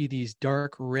obelisk, you see these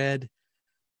dark red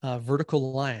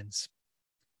vertical lines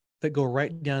that go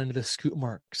right down into the scoop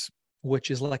marks, which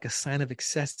is like a sign of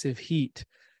excessive heat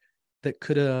that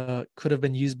could have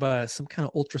been used by some kind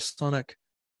of ultrasonic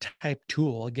type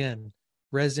tool. Again,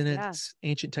 resonance,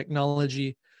 ancient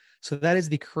technology. So that is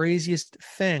the craziest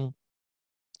thing.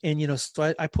 And,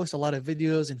 so I post a lot of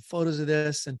videos and photos of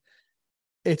this, and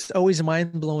it's always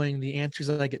mind blowing the answers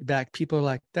that I get back. People are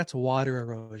like, that's water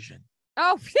erosion.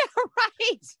 Oh,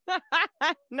 yeah,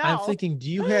 right. No. I'm thinking, do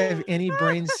you have any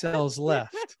brain cells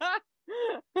left?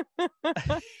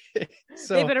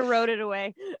 So, they've been eroded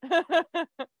away.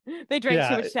 They drank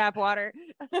too much tap water.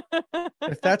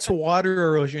 If that's water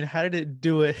erosion, how did it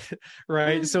do it?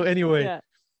 Right. So anyway,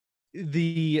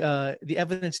 the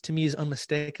evidence to me is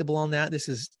unmistakable on that. This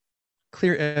is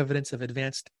clear evidence of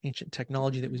advanced ancient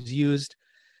technology that was used.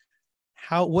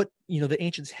 The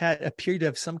ancients appeared to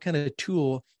have some kind of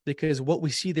tool, because what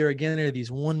we see there again are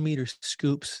these 1 meter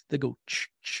scoops that go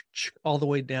all the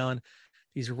way down.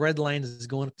 These red lines is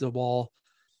going up the wall.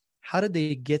 How did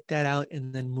they get that out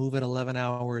and then move it 11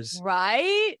 hours?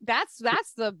 Right. That's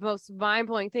the most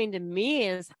mind-blowing thing to me,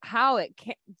 is how it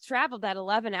traveled that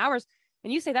 11 hours.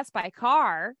 And you say that's by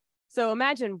car. So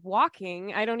imagine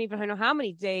walking. I don't even know how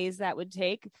many days that would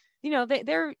take.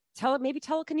 They're maybe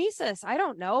telekinesis. I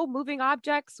don't know, moving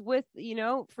objects with,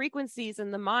 frequencies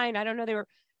in the mind. I don't know.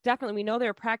 We know they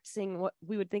were practicing what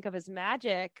we would think of as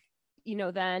magic,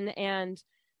 then. And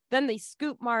then these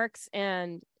scoop marks,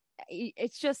 and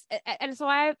it's just, and so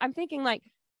I'm thinking, like,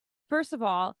 first of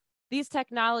all, these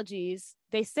technologies,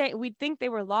 they say we'd think they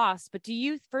were lost, but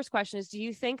first question is, do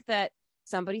you think that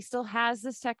somebody still has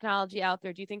this technology out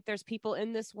there? Do you think there's people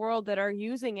in this world that are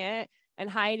using it and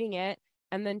hiding it?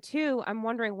 And then 2, I'm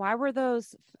wondering, why were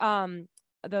those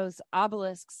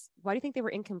obelisks, why do you think they were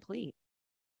incomplete?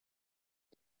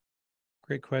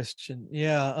 Great question.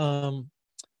 Yeah. I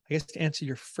guess to answer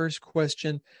your first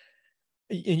question,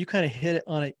 and you kind of hit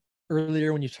on it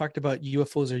earlier when you talked about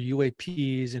UFOs or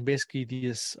UAPs, and basically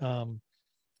this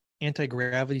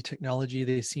anti-gravity technology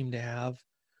they seem to have.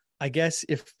 I guess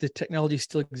if the technology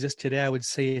still exists today, I would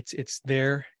say it's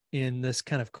there in this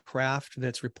kind of craft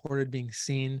that's reported being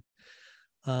seen.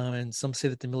 And some say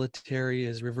that the military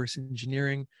is reverse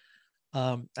engineering.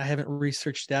 I haven't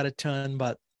researched that a ton,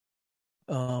 but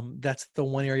that's the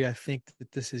one area I think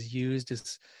that this is used,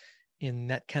 is in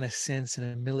that kind of sense, in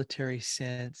a military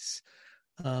sense.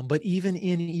 But even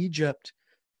in Egypt,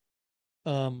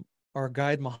 our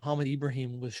guide Muhammad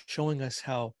Ibrahim was showing us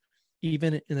how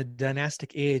even in the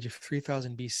dynastic age of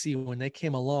 3000 BC, when they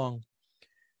came along,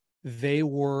 they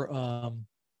were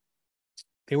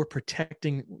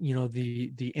protecting,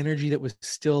 the energy that was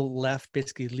still left,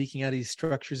 basically leaking out of these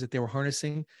structures that they were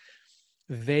harnessing.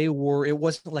 It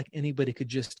wasn't like anybody could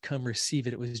just come receive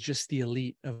it. It was just the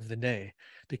elite of the day,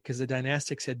 because the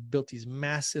dynastics had built these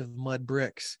massive mud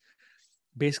bricks,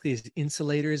 basically as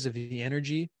insulators of the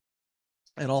energy,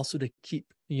 and also to keep,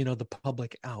 the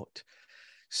public out.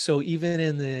 So even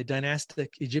in the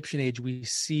dynastic Egyptian age, we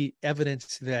see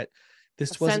evidence that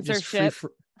this wasn't just free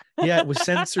for, yeah, it was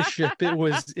censorship. It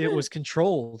was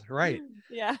controlled, right?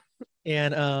 Yeah.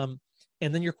 And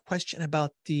then your question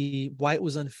about why it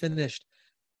was unfinished,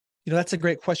 that's a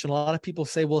great question. A lot of people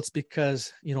say, well, it's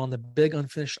because, on the big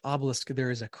unfinished obelisk,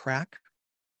 there is a crack.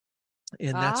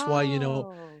 And that's why,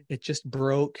 it just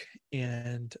broke,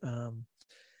 and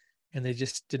they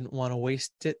just didn't want to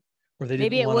waste it, or they didn't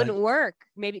maybe it want wouldn't work.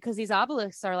 Maybe because these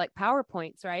obelisks are like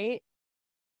PowerPoints, right?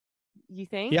 You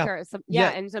think? Yeah. Or some, yeah.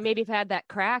 And so maybe if it had that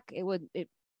crack, it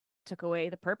took away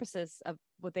the purposes of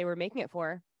what they were making it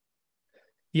for.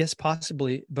 Yes,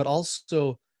 possibly. But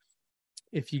also,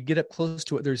 if you get up close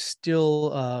to it, there's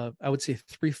still, I would say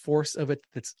 3/4 of it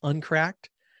that's uncracked.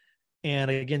 And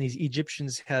again, these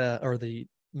Egyptians or the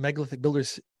megalithic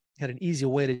builders had an easy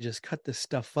way to just cut this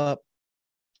stuff up.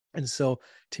 And so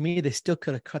to me, they still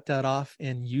could have cut that off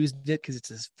and used it, because it's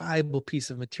this valuable piece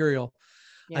of material.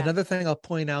 Yeah. Another thing I'll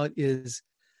point out is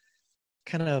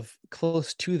kind of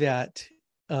close to that,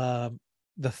 the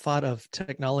thought of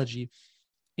technology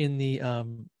in the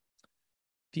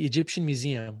Egyptian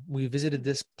Museum. We visited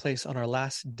this place on our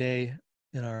last day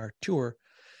in our tour,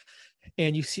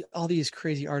 and you see all these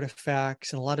crazy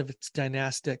artifacts, and a lot of it's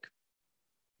dynastic.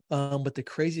 But the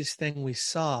craziest thing we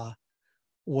saw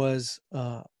was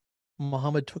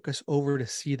Muhammad took us over to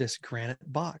see this granite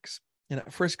box. And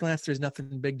at first glance, there's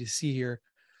nothing big to see here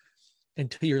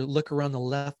until you look around the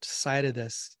left side of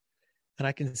this. And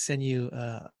I can send you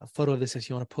a photo of this if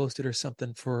you want to post it or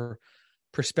something for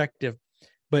perspective.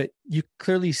 But you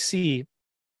clearly see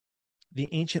the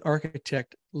ancient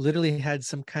architect literally had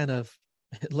some kind of,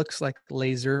 it looks like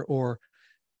laser or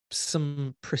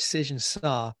some precision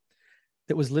saw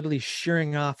that was literally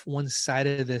shearing off one side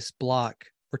of this block.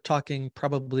 We're talking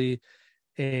probably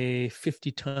a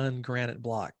 50-ton granite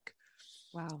block.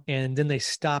 Wow. And then they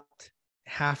stopped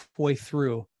halfway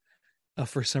through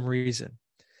for some reason.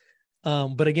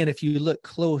 But again, if you look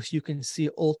close, you can see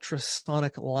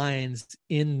ultrasonic lines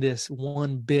in this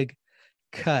one big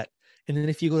cut. And then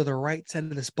if you go to the right side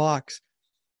of this box,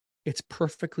 it's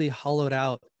perfectly hollowed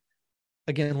out.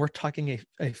 Again, we're talking a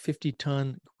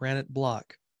 50-ton granite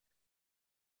block,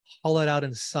 hollowed out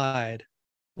inside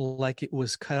like it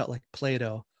was cut out like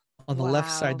Play-Doh. On the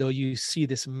left side, though, you see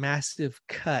this massive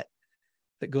cut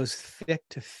that goes thick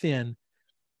to thin,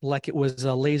 like it was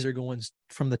a laser going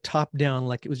from the top down,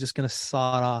 like it was just going to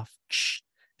saw it off,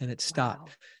 and it stopped.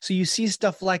 Wow. So you see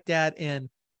stuff like that. And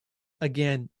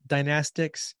again,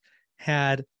 dynastics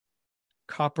had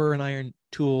copper and iron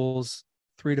tools,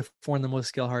 3 to 4 in the most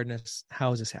scale hardness.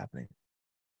 How is this happening?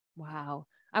 Wow.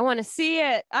 I want to see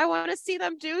it. I want to see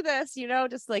them do this,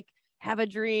 just like have a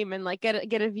dream and like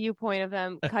get a viewpoint of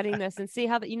them cutting this and see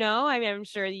how that, I mean, I'm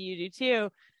sure you do too.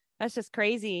 That's just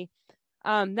crazy.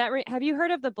 Have you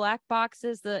heard of the black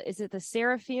boxes? Is it the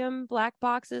Serapeum black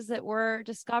boxes that were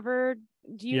discovered?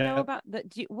 Do you know about that?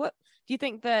 What do you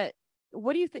think?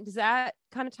 Does that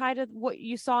kind of tie to what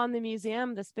you saw in the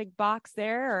museum, this big box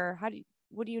there? Or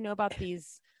what do you know about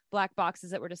these black boxes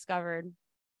that were discovered?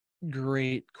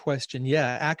 Great question. Yeah,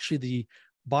 actually the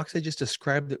box I just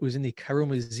described that was in the Cairo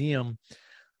Museum,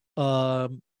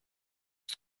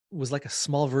 was like a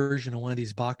small version of one of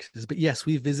these boxes. But yes,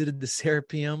 we visited the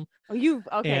Serapeum. Oh,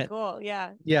 okay, cool.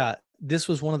 Yeah. Yeah. This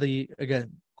was one of the,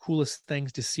 again, coolest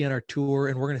things to see on our tour.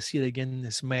 And we're going to see it again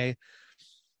this May.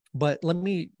 But let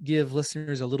me give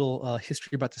listeners a little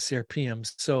history about the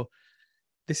Serapeums. So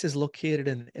this is located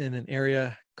in an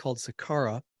area called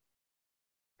Saqqara.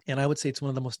 And I would say it's one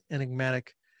of the most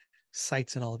enigmatic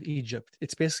sites in all of Egypt.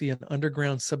 It's basically an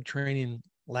underground subterranean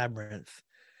labyrinth.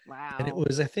 Wow. And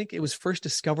I think it was first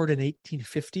discovered in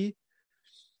 1850,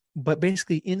 but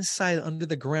basically inside under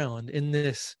the ground in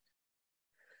this,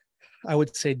 I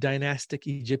would say, dynastic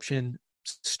Egyptian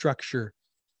structure,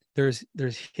 there's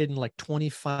hidden like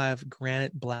 25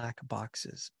 granite black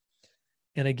boxes.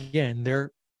 And again,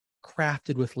 they're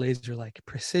crafted with laser-like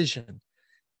precision.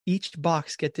 Each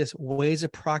box, get this, weighs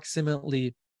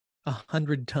approximately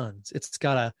 100 tons. It's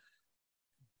got a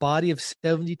body of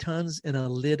 70 tons and a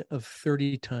lid of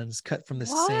 30 tons cut from the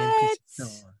same piece What? of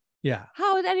stone. Yeah.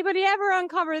 How would anybody ever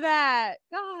uncover that?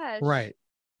 Gosh. Right.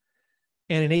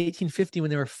 And in 1850, when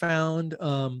they were found,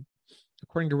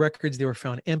 according to records, they were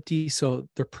found empty. So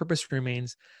their purpose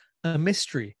remains a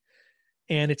mystery.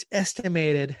 And it's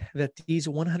estimated that these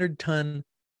 100-ton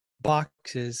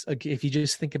boxes, if you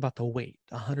just think about the weight,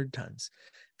 100 tons,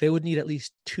 they would need at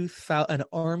least 2,000, an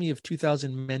army of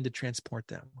 2,000 men to transport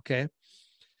them. Okay.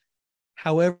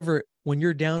 However, when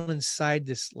you're down inside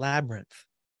this labyrinth,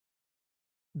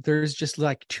 there's just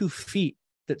like 2 feet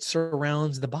that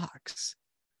surrounds the box.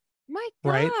 My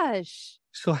Right? gosh.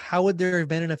 So how would there have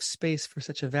been enough space for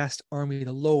such a vast army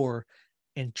to lower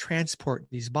and transport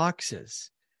these boxes?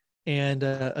 And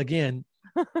again,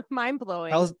 Mind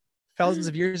blowing. thousands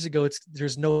of years ago,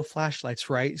 there's no flashlights,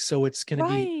 right? So it's going to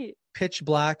be pitch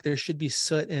black. There should be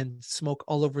soot and smoke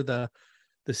all over the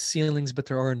ceilings, but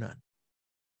there are none.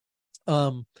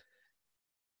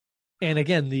 And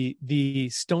again, the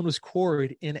stone was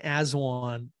quarried in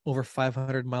Aswan, over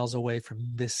 500 miles away from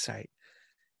this site.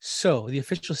 So the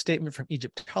official statement from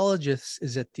Egyptologists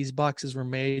is that these boxes were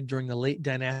made during the late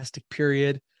dynastic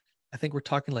period. I think we're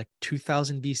talking like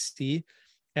 2000 BC,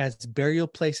 as burial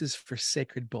places for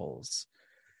sacred bulls.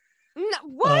 No,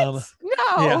 what?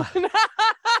 No. Yeah.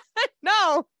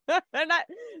 No.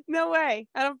 No way.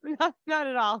 I don't, not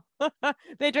at all.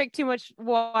 They drink too much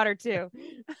water too.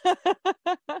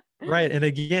 Right. And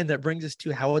again, that brings us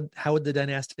to how would the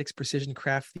dynastics precision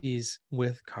craft these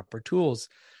with copper tools?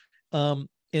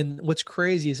 And what's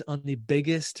crazy is on the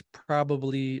biggest,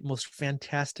 probably most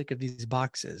fantastic of these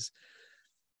boxes,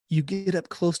 you get up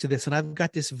close to this. And I've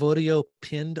got this video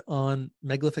pinned on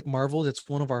Megalithic Marvels. It's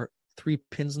one of our 3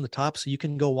 pins on the top. So you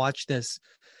can go watch this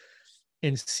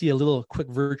and see a little quick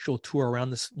virtual tour around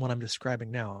this one I'm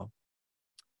describing now.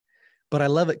 But I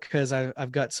love it because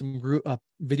I've got some group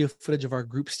video footage of our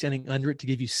group standing under it to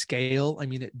give you scale. I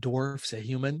mean, it dwarfs a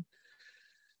human.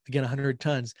 Again, 100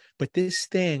 tons. But this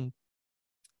thing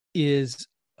it's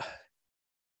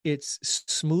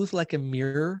smooth like a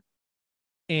mirror,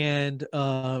 and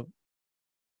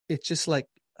it's just like,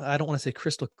 I don't want to say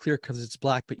crystal clear because it's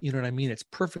black, but you know what I mean? It's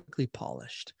perfectly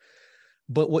polished.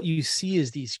 But what you see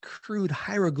is these crude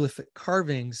hieroglyphic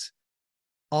carvings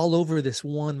all over this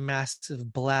one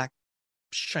massive black,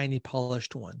 shiny,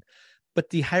 polished one. But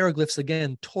the hieroglyphs,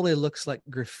 again, totally looks like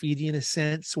graffiti in a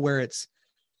sense, where it's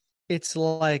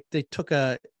like they took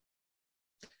a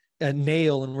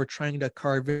nail and we're trying to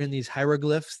carve in these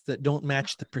hieroglyphs that don't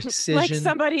match the precision. Like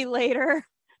somebody later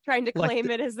trying to claim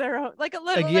it as their own, like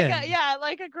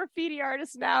a graffiti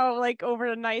artist now, like over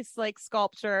a nice like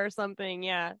sculpture or something.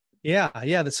 Yeah.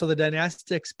 So the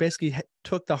dynastics basically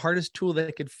took the hardest tool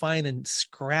they could find and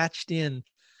scratched in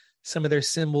some of their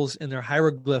symbols and their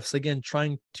hieroglyphs, again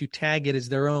trying to tag it as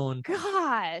their own.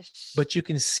 Gosh. But you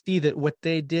can see that what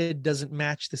they did doesn't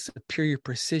match the superior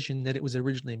precision that it was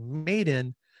originally made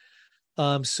in.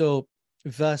 So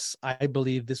thus, I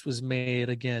believe this was made,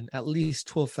 again, at least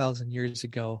 12,000 years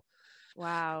ago.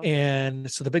 Wow. And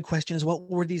so the big question is, what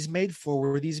were these made for?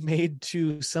 Were these made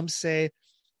to, some say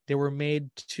they were made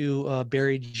to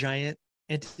bury giant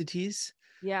entities?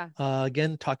 Yeah.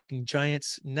 Again, talking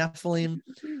giants, Nephilim,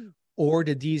 or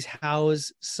did these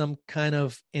house some kind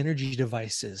of energy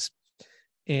devices?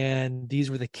 And these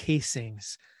were the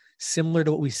casings, similar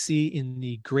to what we see in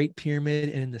the Great Pyramid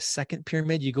and in the Second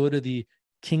Pyramid. You go to the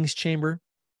King's Chamber,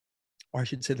 or I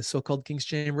should say the so-called King's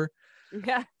Chamber,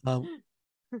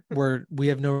 where we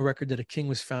have no record that a king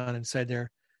was found inside there.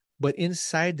 But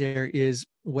inside there is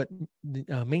what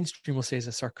the mainstream will say is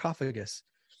a sarcophagus.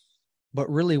 But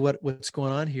really what's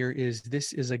going on here is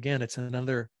this is, again, it's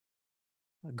another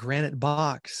granite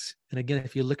box. And again,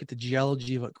 if you look at the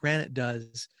geology of what granite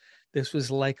does, this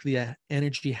was likely an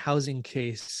energy housing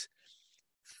case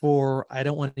for, I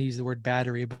don't want to use the word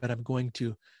battery, but I'm going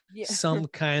to, some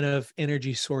kind of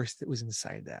energy source that was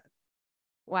inside that.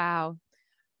 Wow.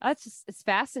 It's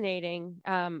fascinating.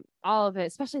 All of it,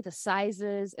 especially the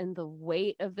sizes and the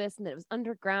weight of this, and that it was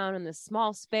underground in this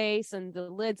small space and the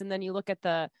lids. And then you look at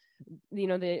the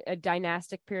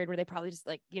dynastic period where they probably just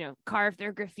carved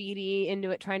their graffiti into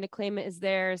it, trying to claim it as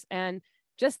theirs. And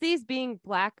just these being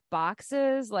black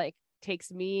boxes, like,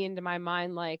 takes me into my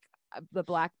mind, like the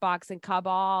black box in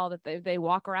Kabul that they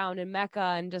walk around in Mecca,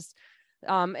 and just,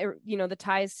 the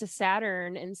ties to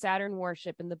Saturn and Saturn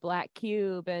worship and the black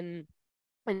cube and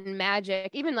magic.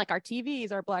 Even like our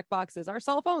TVs are black boxes, our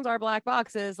cell phones are black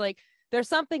boxes. Like, there's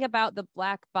something about the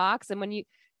black box. And when you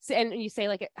say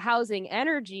like housing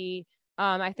energy,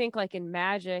 I think like in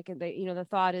magic, and the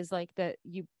thought is like that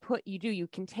you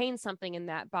contain something in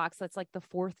that box. That's like the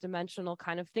fourth dimensional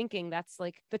kind of thinking. That's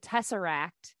like the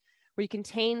tesseract, where you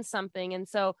contain something. And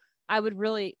so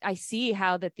I see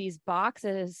how that these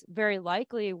boxes very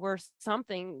likely were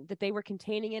something that they were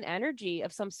containing an energy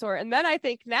of some sort. And then I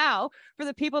think now for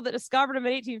the people that discovered them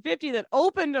in 1850 that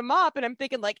opened them up, and I'm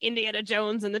thinking like Indiana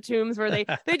Jones and the tombs where they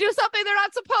do something they're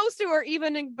not supposed to, or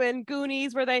even in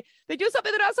Goonies where they do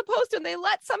something they're not supposed to and they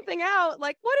let something out.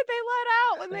 Like, what did they let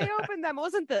out when they opened them?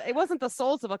 It wasn't the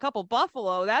souls of a couple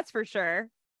buffalo, that's for sure.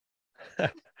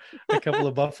 A couple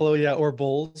of buffalo, yeah, or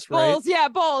bulls, right? Bulls, yeah,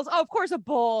 bulls. Oh, of course, a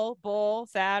bull,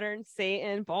 Saturn,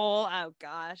 Satan, bull. Oh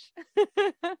gosh.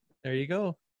 There you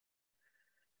go.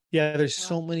 Yeah, there's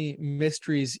so many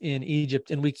mysteries in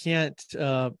Egypt, and we can't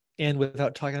end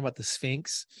without talking about the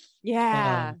Sphinx.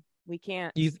 Yeah, we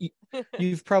can't.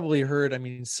 You've probably heard, I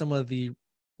mean, some of the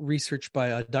research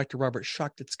by Dr. Robert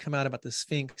Schoch that's come out about the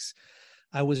Sphinx.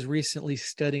 I was recently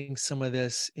studying some of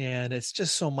this, and it's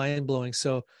just so mind-blowing.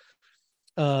 So,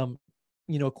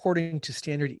 according to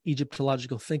standard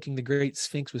Egyptological thinking, the Great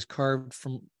Sphinx was carved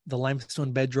from the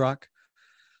limestone bedrock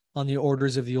on the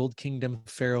orders of the Old Kingdom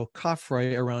pharaoh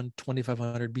Khafre around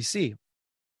 2500 BC.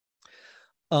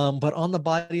 But on the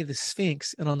body of the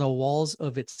Sphinx and on the walls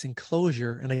of its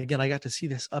enclosure, and again, I got to see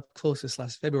this up close this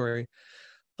last February,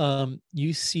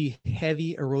 you see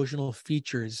heavy erosional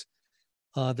features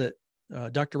that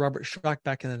Dr. Robert Schoch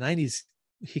back in the 90s,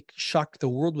 he shocked the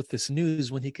world with this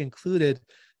news when he concluded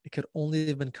it could only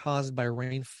have been caused by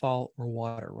rainfall or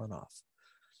water runoff.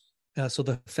 So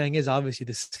the thing is, obviously,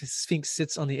 the Sphinx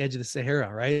sits on the edge of the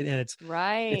Sahara, right? And it's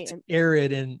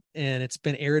arid, and it's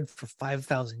been arid for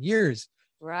 5,000 years.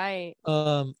 Right.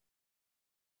 Also,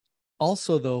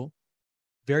 though,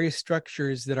 various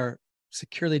structures that are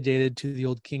securely dated to the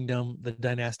Old Kingdom, the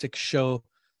dynastic, show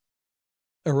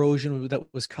erosion that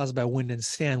was caused by wind and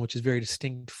sand, which is very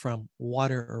distinct from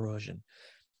water erosion.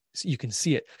 So you can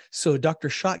see it. So Dr.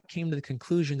 Schoch came to the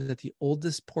conclusion that the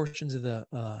oldest portions of the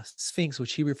Sphinx,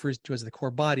 which he refers to as the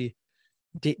core body,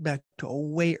 date back to a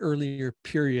way earlier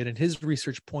period. And his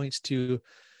research points to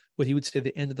what he would say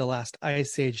the end of the last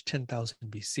ice age, 10,000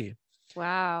 BC.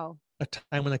 Wow. A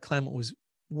time when the climate was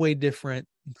way different,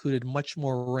 included much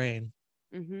more rain.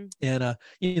 Mm-hmm. And,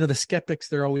 the skeptics,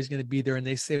 they're always going to be there. And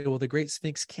they say, well, the Great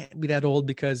Sphinx can't be that old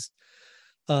because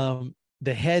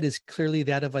the head is clearly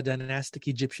that of a dynastic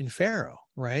Egyptian pharaoh,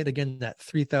 right? Again, that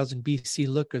 3000 BC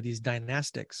look of these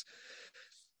dynastics.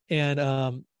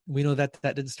 And we know that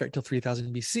didn't start till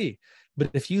 3000 BC. But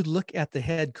if you look at the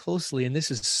head closely, and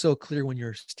this is so clear when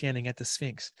you're standing at the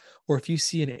Sphinx, or if you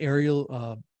see an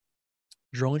aerial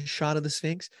drone shot of the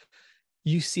Sphinx,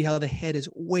 you see how the head is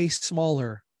way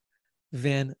smaller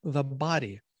than the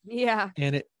body. Yeah.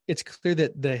 And it's clear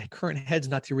that the current head's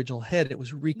not the original head. It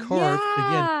was recarved,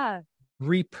 again,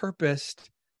 repurposed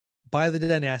by the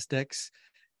dynastics.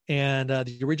 And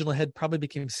the original head probably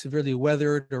became severely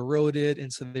weathered, eroded.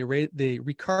 And so they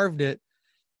recarved it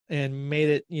and made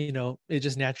it, it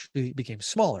just naturally became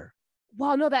smaller.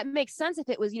 Well, no, that makes sense. If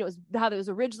it was, it was how it was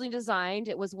originally designed,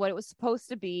 it was what it was supposed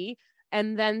to be.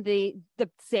 And then the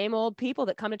same old people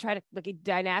that come to try to, like,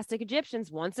 dynastic Egyptians,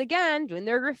 once again, doing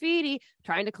their graffiti,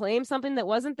 trying to claim something that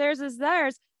wasn't theirs as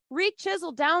theirs,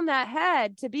 re-chisel down that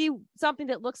head to be something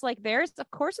that looks like theirs. Of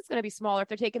course, it's going to be smaller if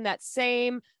they're taking that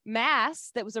same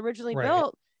mass that was originally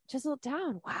built, chisel it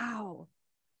down. Wow.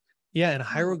 Yeah, and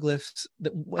hieroglyphs.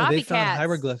 They found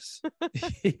hieroglyphs.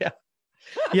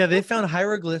 Yeah, they found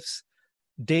hieroglyphs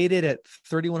dated at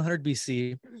 3100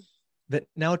 BC. That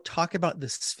now talk about the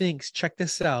Sphinx. Check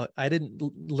this out. I didn't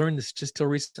learn this just till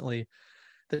recently.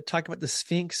 That talk about the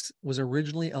Sphinx was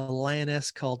originally a lioness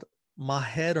called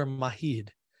Mahed or Mahid,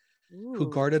 who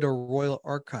guarded a royal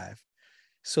archive.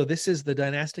 So this is the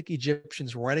dynastic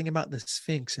Egyptians writing about the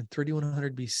Sphinx in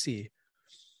 3100 BC.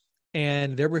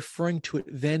 And they're referring to it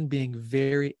then being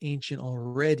very ancient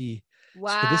already.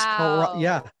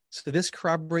 Wow. So this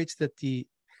corroborates that the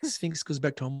Sphinx goes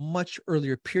back to a much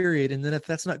earlier period. And then if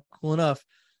that's not cool enough,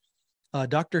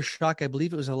 Dr. Schoch, I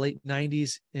believe it was the late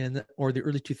 90s or the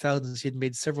early 2000s, he had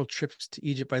made several trips to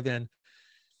Egypt by then,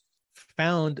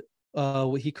 found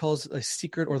what he calls a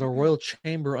secret, or the royal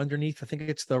chamber, underneath, I think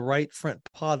it's the right front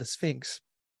paw of the Sphinx.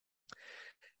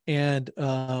 And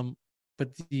but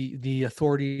the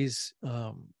authorities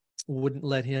wouldn't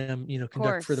let him,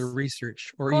 conduct further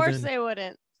research, or even they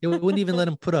wouldn't. It wouldn't even let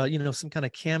him put some kind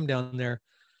of cam down there.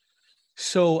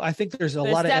 So I think there's a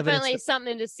lot of evidence. Definitely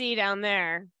something to see down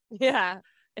there. Yeah.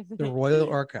 The Royal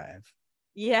Archive.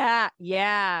 Yeah.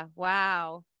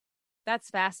 Wow. That's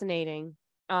fascinating.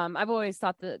 I've always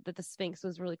thought that the Sphinx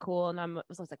was really cool, and I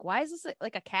was like, why is this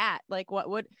like a cat? Like, what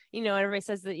would everybody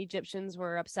says the Egyptians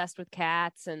were obsessed with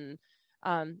cats, and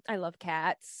I love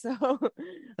cats. So,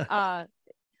 uh,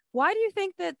 why do you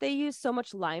think that they use so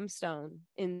much limestone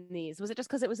in these? Was it just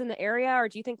because it was in the area, or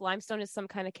do you think limestone is some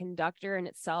kind of conductor in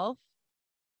itself?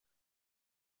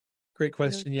 Great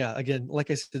question. Yeah. Again, like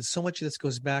I said, so much of this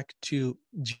goes back to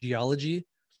geology.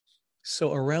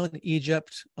 So around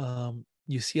Egypt,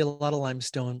 you see a lot of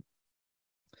limestone,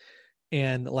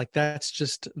 and like that's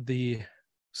just the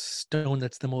stone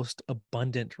that's the most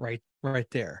abundant right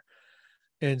there.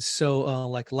 And so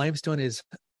like limestone is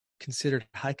considered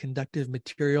high conductive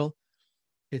material.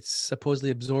 It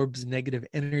supposedly absorbs negative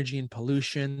energy and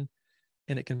pollution,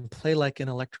 and it can play like an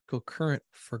electrical current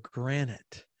for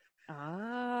granite.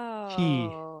 Key,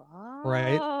 Oh,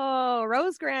 right? oh,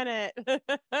 rose granite.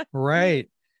 Right.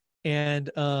 And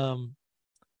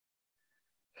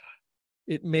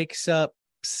it makes up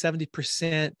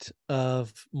 70%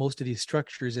 of most of these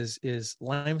structures is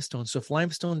limestone. So if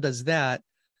limestone does that,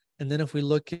 and then if we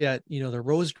look at, the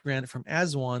rose granite from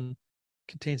Aswan,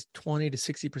 contains 20 to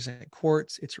 60%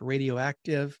 quartz, it's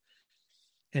radioactive.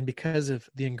 And because of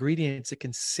the ingredients, it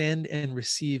can send and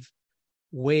receive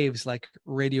waves like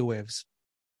radio waves.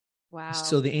 Wow.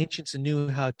 So the ancients knew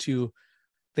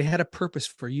they had a purpose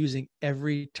for using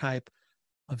every type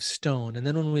of stone. And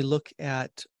then when we look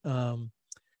at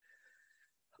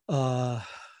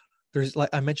there's, like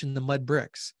I mentioned, the mud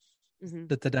bricks, Mm-hmm.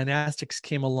 that the dynastics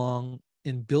came along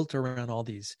and built around all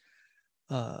these.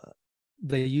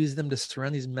 They used them to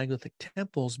surround these megalithic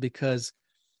temples because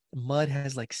mud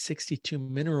has like 62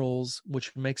 minerals,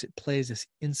 which makes it play as this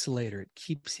insulator. It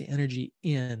keeps the energy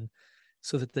in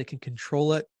so that they can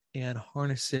control it and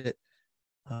harness it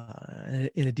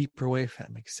in a deeper way, if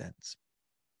that makes sense.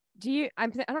 I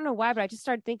don't know why, but I just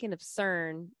started thinking of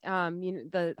CERN,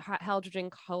 the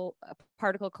Hydrogen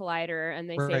Particle Collider, and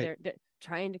they say Right. they're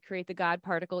trying to create the God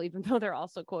particle, even though they're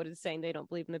also quoted saying they don't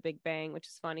believe in the Big Bang, which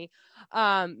is funny.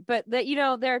 But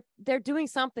that, they're doing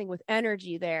something with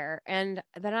energy there. And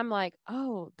then I'm like,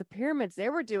 oh, the pyramids, they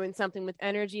were doing something with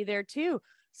energy there too.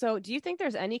 So, do you think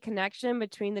there's any connection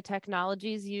between the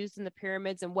technologies used in the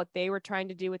pyramids and what they were trying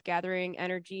to do with gathering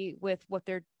energy with what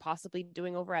they're possibly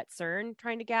doing over at CERN,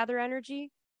 trying to gather energy?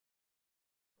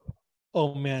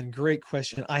 Oh man, great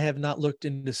question. I have not looked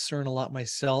into CERN a lot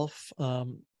myself.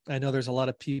 I know there's a lot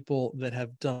of people that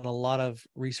have done a lot of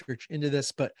research into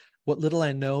this, but what little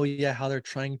I know, yeah, how they're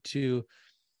trying to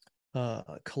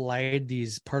collide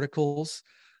these particles.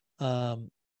 Um,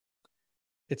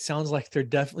 it sounds like they're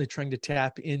definitely trying to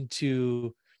tap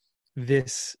into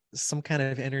this some kind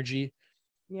of energy.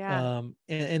 Yeah.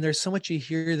 And there's so much you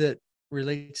hear that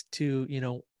relates to,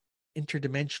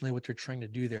 interdimensionally what they're trying to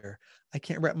do there. I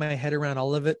can't wrap my head around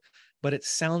all of it, but it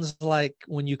sounds like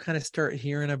when you kind of start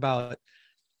hearing about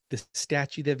the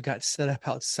statue they've got set up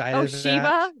outside Oh, of that,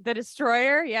 Shiva, the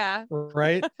destroyer. Yeah.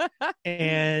 right?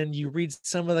 And you read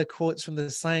some of the quotes from the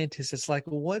scientists, it's like,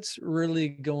 what's really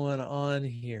going on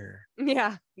here?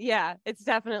 Yeah. Yeah. It's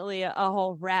definitely a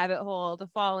whole rabbit hole to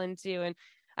fall into. And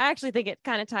I actually think it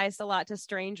kind of ties a lot to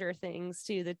Stranger Things,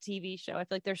 to the TV show. I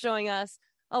feel like they're showing us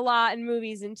a lot in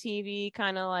movies and TV,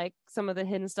 kind of like some of the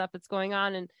hidden stuff that's going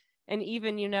on. And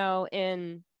even,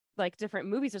 in like different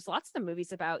movies, there's lots of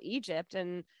movies about Egypt,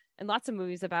 and lots of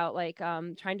movies about like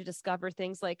trying to discover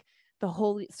things like the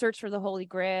holy search for the Holy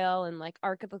Grail and like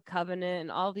Ark of the Covenant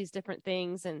and all these different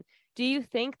things. And do you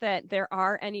think that there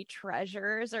are any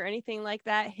treasures or anything like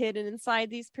that hidden inside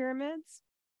these pyramids?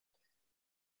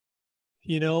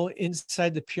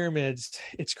 Inside the pyramids,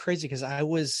 it's crazy because I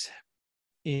was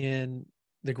in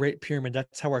the Great Pyramid.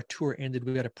 That's how our tour ended.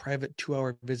 We got a private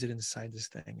 2-hour visit inside this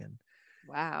thing, and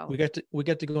Wow. we got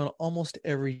to go in almost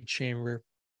every chamber.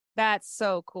 That's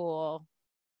so cool.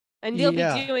 And you'll be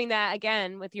Yeah, doing that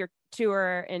again with your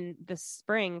tour in the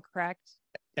spring, correct?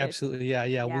 If absolutely. Yeah.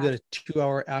 We yeah, got a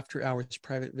 2-hour after hours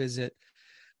private visit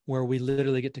where we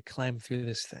literally get to climb through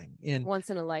this thing. And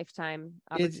once in a lifetime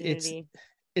it's it's opportunity.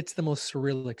 it's the most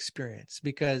surreal experience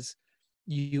because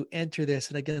you enter this,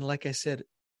 and again, like I said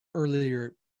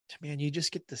earlier, man, you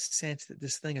just get the sense that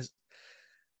this thing is,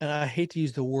 and I hate to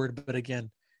use the word, but again,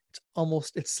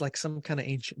 it's like some kind of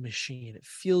ancient machine. It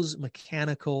feels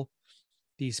mechanical,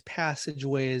 these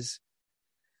passageways.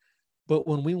 But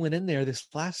when we went in there this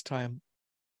last time,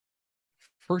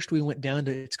 first we went down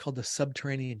to, it's called the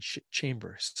subterranean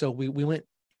chamber. So we went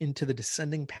into the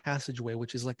descending passageway,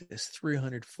 which is like this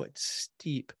 300-foot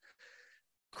steep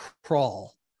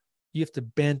crawl. You have to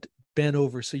bend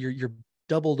over, so you're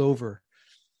doubled over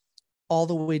all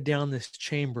the way down this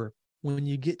chamber. When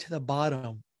you get to the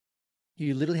bottom,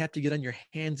 You literally have to get on your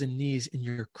hands and knees, and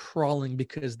you're crawling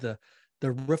because the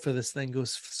roof of this thing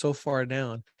goes so far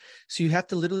down. So you have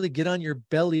to literally get on your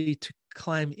belly to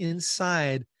climb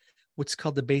inside what's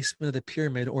called the basement of the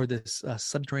pyramid, or this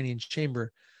subterranean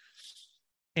chamber.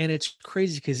 And it's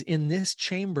crazy because in this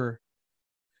chamber,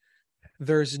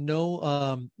 there's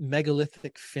no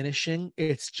megalithic finishing.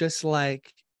 It's just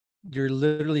like you're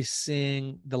literally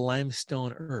seeing the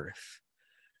limestone earth.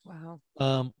 Wow.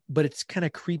 But it's kind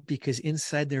of creepy because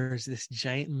inside there is this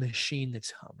giant machine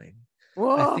that's humming. I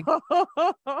Whoa. think,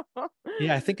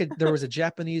 yeah, I think there was a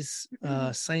Japanese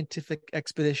scientific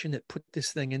expedition that put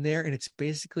this thing in there, and it's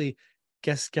basically,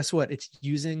 guess what? It's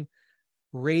using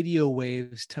radio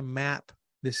waves to map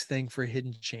this thing for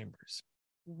hidden chambers.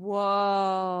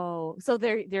 Whoa. So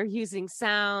they're using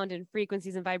sound and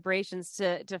frequencies and vibrations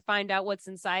to find out what's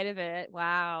inside of it.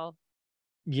 Wow.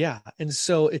 Yeah, and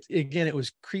so it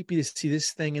was creepy to see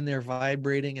this thing in there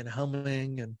vibrating and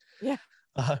humming, and Yeah.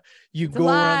 uh, you It's go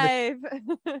around alive.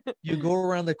 you go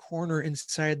around the corner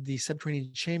inside the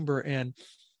subterranean chamber, and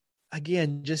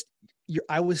again, just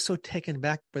I was so taken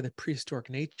back by the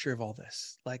prehistoric nature of all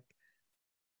this. Like,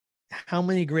 how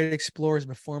many great explorers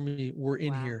before me were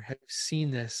in Wow. here, have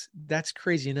seen this? That's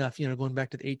crazy enough, going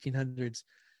back to the 1800s.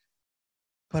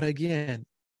 But again,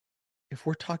 if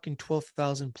we're talking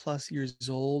 12,000 plus years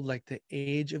old, like the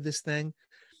age of this thing,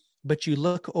 but you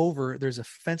look over, there's a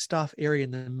fenced off area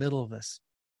in the middle of this.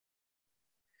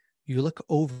 You look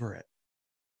over it,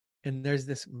 and there's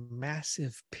this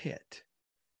massive pit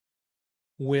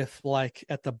with, like,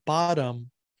 at the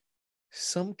bottom,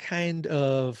 some kind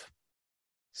of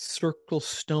circle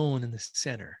stone in the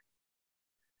center.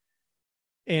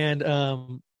 And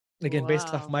again,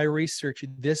 based off Wow. my research,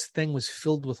 this thing was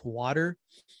filled with water.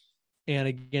 And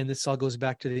again, this all goes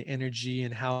back to the energy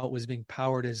and how it was being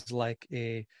powered as like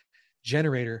a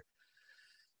generator.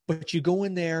 But you go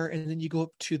in there, and then you go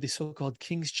up to the so-called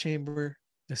King's Chamber,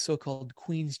 the so-called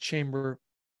Queen's Chamber.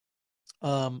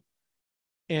 And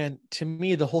to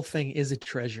me, the whole thing is a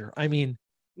treasure. I mean,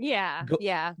 Yeah. go,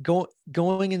 Yeah.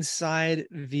 going inside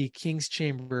the King's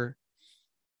Chamber,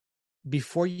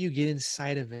 before you get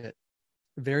inside of it,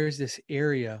 there's this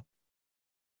area.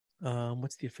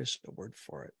 What's the official word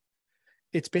for it?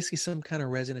 It's basically some kind of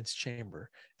residence chamber.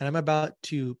 And I'm about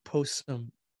to post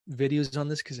some videos on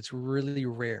this because it's really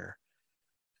rare.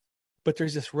 But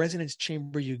there's this residence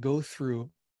chamber you go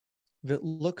through that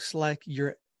looks like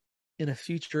you're in a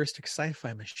futuristic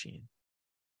sci-fi machine.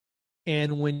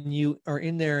 And when you are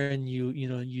in there and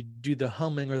you do the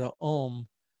humming or the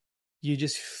you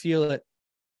just feel it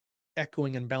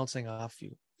echoing and bouncing off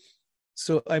you.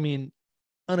 So, I mean,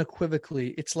 unequivocally,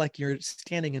 it's like you're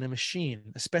standing in a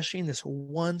machine, especially in this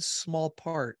one small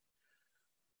part.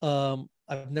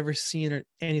 I've never seen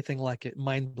anything like it.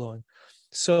 Mind blowing.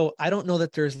 So I don't know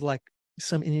that there's like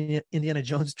some Indiana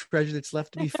Jones treasure that's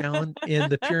left to be found in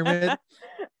the pyramid,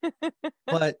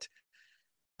 but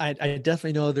I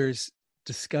definitely know there's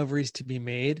discoveries to be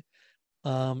made.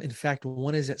 In fact,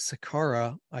 one is at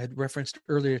Saqqara. I had referenced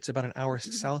earlier. It's about an hour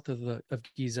south of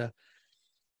Giza.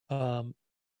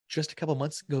 Just a couple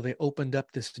months ago, they opened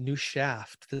up this new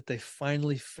shaft that they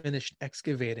finally finished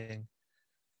excavating.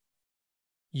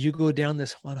 You go down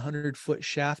this 100-foot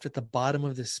shaft at the bottom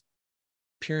of this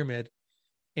pyramid,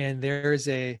 and there's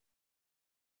it's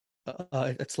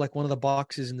like one of the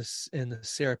boxes in the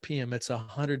Serapeum. It's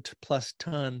 100+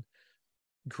 ton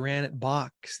granite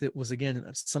box that was, again,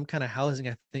 some kind of housing,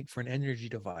 I think, for an energy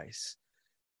device,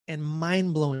 and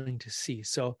mind-blowing to see.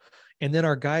 So, and then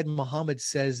our guide Muhammad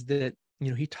says that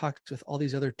he talked with all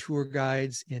these other tour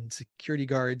guides and security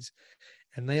guards,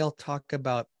 and they all talk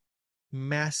about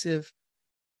massive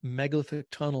megalithic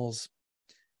tunnels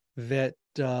that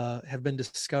have been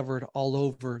discovered all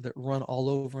over, that run all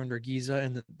over under Giza,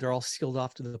 and that they're all sealed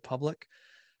off to the public.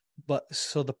 But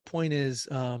so the point is,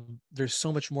 there's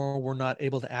so much more we're not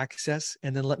able to access.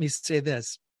 And then let me say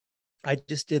this: I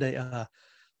just did a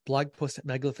blog post at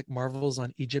Megalithic Marvels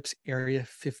on Egypt's Area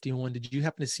 51. Did you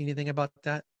happen to see anything about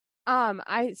that?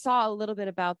 I saw a little bit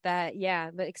about that.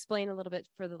 Yeah, but explain a little bit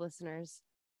for the listeners.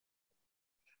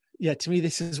 Yeah, to me,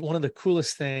 this is one of the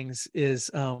coolest things.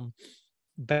 Is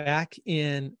back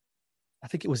in, I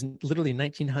think it was literally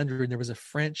 1900, there was a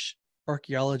French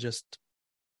archaeologist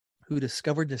who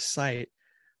discovered this site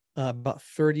about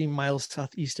 30 miles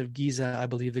southeast of Giza, I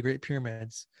believe, the Great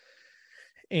Pyramids.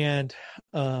 And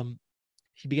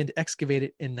he began to excavate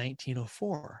it in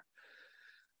 1904.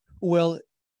 Well,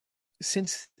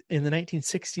 since in the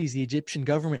 1960s, the Egyptian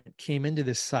government came into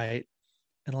this site,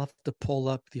 and I'll have to pull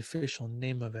up the official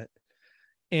name of it.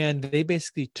 And they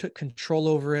basically took control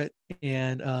over it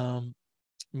and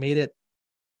made it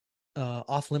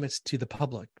off limits to the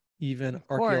public, even Of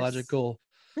course. archaeological,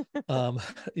 um,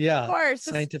 Of yeah, course.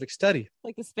 scientific study.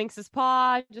 Like the Sphinx's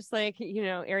paw, just like,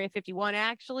 Area 51,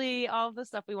 actually, all the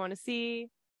stuff we want to see.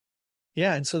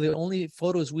 Yeah, and so the only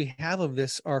photos we have of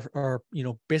this are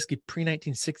basically pre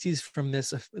 1960s from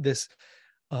this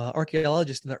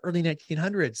archaeologist in the early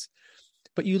 1900s.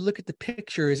 But you look at the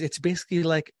pictures, it's basically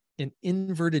like an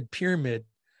inverted pyramid.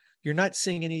 You're not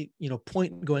seeing any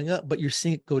point going up, but you're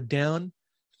seeing it go down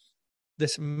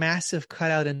this massive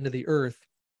cutout into the earth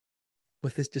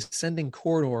with this descending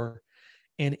corridor,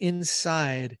 and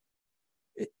inside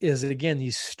is again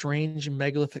these strange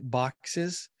megalithic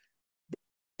boxes.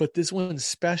 But this one's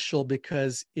special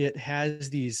because there's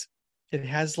these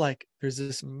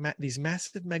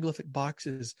massive megalithic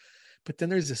boxes, but then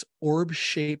there's this orb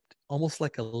shaped, almost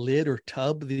like a lid or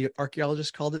tub, the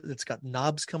archaeologists called it, that's got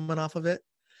knobs coming off of it.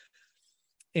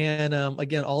 And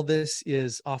again, all this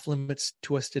is off limits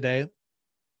to us today.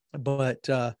 But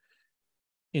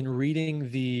in reading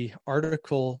the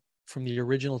article from the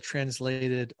original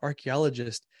translated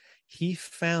archaeologist, he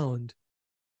found,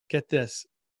 get this,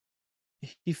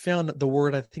 he found the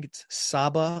word, I think it's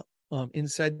Saba,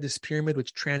 inside this pyramid,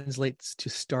 which translates to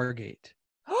Stargate.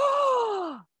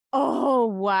 Oh,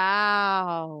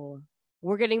 wow.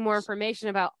 We're getting more information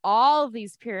about all of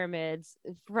these pyramids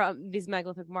from these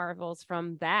megalithic marvels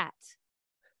from that.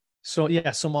 So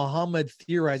yeah, so Muhammad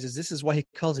theorizes this is why he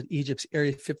calls it Egypt's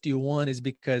Area 51, is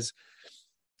because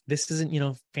this isn't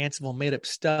fanciful made up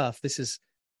stuff. This is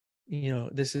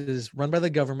run by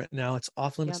the government now. It's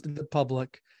off limits to the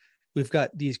public. We've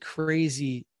got these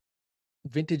crazy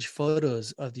vintage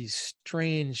photos of these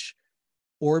strange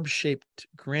orb-shaped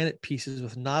granite pieces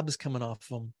with knobs coming off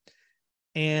them.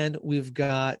 And we've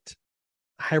got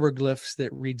hieroglyphs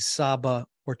that read Saba,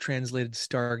 or translated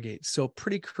Stargate. So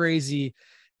pretty crazy.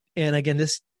 And again,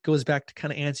 this goes back to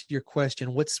kind of answer your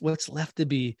question. What's left to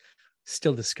be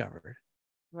still discovered?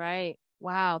 Right.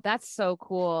 Wow. That's so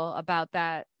cool about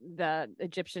that, the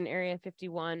Egyptian Area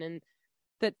 51 and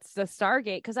that's the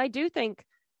Stargate. Because I do think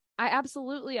I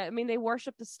mean, they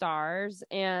worship the stars,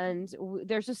 and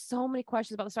there's just so many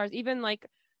questions about the stars, even like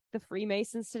the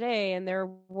Freemasons today, and they're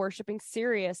worshiping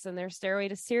Sirius and their stairway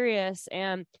to Sirius.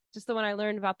 And just the one I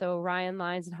learned about the Orion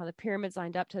lines and how the pyramids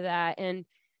lined up to that. And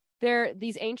they're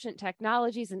these ancient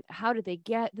technologies, and how did they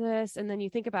get this? And then you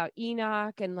think about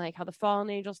Enoch and like how the fallen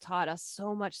angels taught us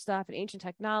so much stuff and ancient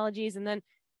technologies. And then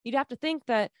you'd have to think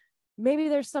that maybe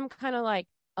there's some kind of like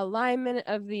alignment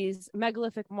of these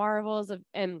megalithic marvels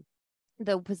and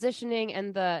the positioning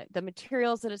and the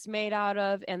materials that it's made out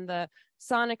of and the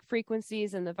sonic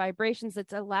frequencies and the vibrations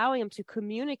that's allowing them to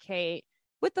communicate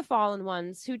with the fallen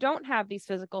ones who don't have these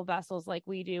physical vessels like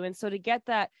we do. And so to get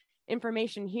that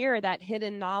information here, that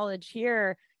hidden knowledge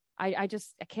here, I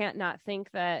can't not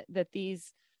think that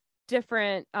these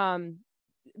different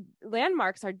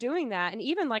landmarks are doing that. And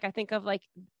even like I think of like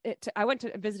I went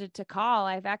to visited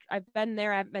Tikal. I've been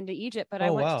there. I've been to Egypt, but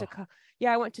I went to Tikal.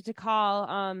 Yeah, I went to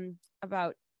Tikal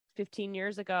about 15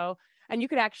 years ago, and you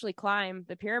could actually climb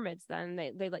the pyramids. Then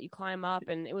they let you climb up,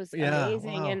 and it was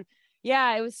amazing. Wow. And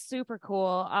yeah, it was super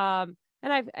cool. And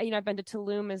I've been to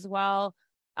Tulum as well.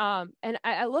 And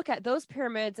I look at those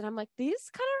pyramids and I'm like,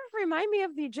 these kind of remind me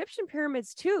of the Egyptian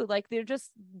pyramids too. Like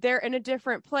they're in a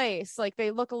different place. Like they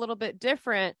look a little bit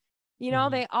different.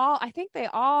 I think they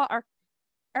all are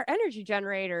energy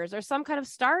generators or some kind of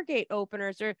Stargate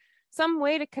openers or some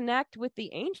way to connect with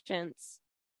the ancients.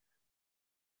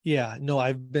 Yeah, no,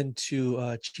 I've been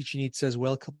to Chichen Itza as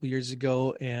well a couple of years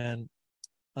ago and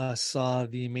saw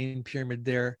the main pyramid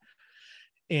there.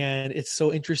 And it's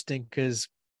so interesting because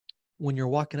when you're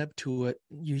walking up to it,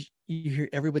 you hear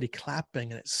everybody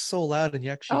clapping and it's so loud, and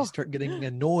you actually start getting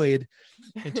annoyed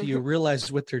until you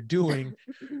realize what they're doing.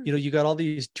 You got all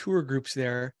these tour groups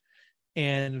there,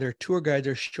 and their tour guides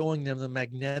are showing them the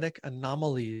magnetic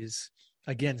anomalies,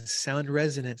 again, sound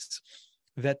resonance,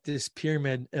 that this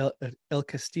pyramid, El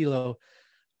Castillo,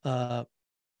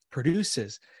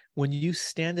 produces. When you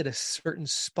stand at a certain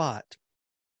spot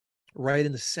right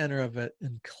in the center of it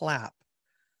and clap,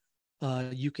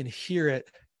 you can hear it,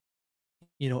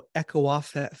 echo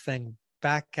off that thing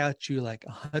back at you like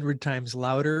 100 times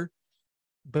louder,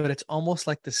 but it's almost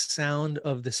like the sound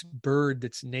of this bird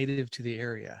that's native to the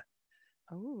area.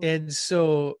 Oh. And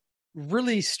so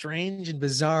really strange and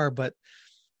bizarre, but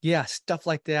yeah, stuff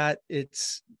like that.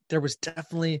 There was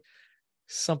definitely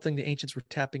something the ancients were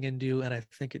tapping into. And I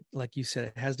think it, like you said,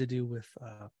 it has to do with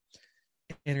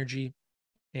energy.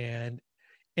 And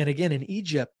again, in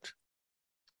Egypt,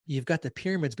 you've got the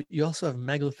pyramids, but you also have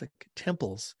megalithic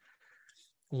temples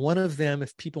one of them,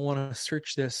 if people want to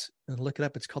search this and look it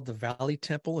up, it's called the Valley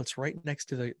Temple. It's right next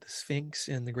to the Sphinx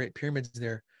and the Great Pyramids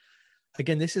there.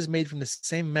 Again, this is made from the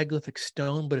same megalithic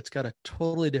stone, but it's got a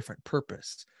totally different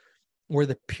purpose. Where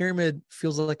the pyramid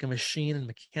feels like a machine and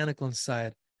mechanical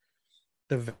inside,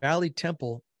 the Valley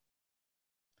Temple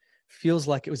feels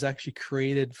like it was actually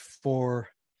created for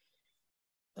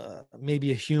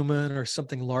maybe a human or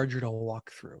something larger to walk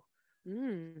through.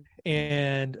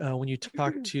 And when you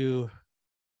talk to,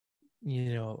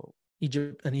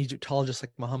 an Egyptologist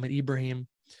like Muhammad Ibrahim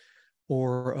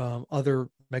or other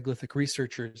megalithic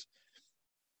researchers,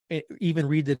 even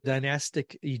read the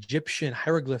dynastic Egyptian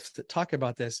hieroglyphs that talk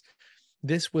about this.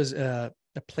 This was a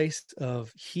place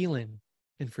of healing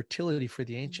and fertility for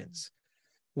the ancients,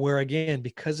 where again,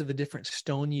 because of the different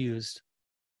stone used,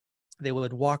 they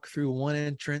would walk through one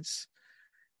entrance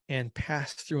and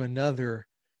pass through another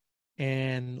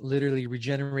and literally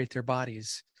regenerate their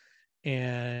bodies.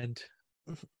 And,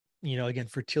 again,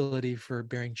 fertility for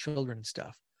bearing children and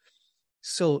stuff.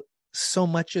 So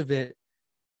much of it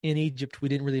in Egypt we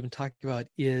didn't really even talk about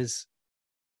is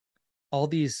all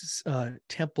these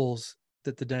temples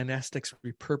that the dynastics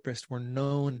repurposed were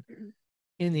known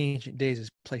in the ancient days as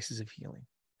places of healing.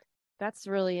 That's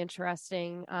really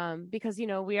interesting, because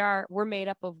we're made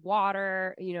up of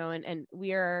water, and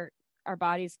our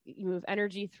bodies move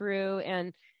energy through,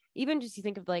 and even just you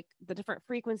think of like the different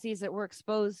frequencies that we're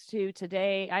exposed to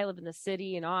today. I live in the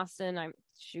city in Austin.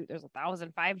 There's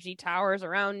 1,000 5G towers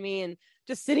around me, and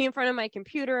just sitting in front of my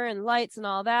computer and lights and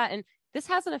all that. And this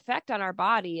has an effect on our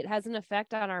body. It has an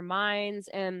effect on our minds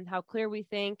and how clear we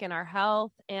think and our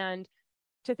health. And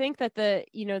to think that the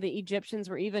Egyptians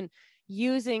were even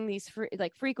using these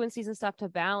frequencies and stuff to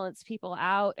balance people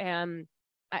out. And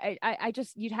I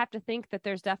just, you'd have to think that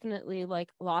there's definitely like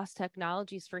lost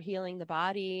technologies for healing the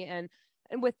body. And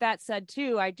with that said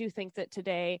too, I do think that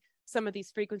today some of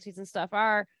these frequencies and stuff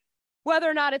are, whether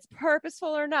or not it's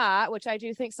purposeful or not, which I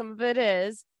do think some of it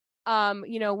is,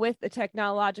 with the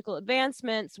technological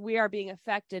advancements, we are being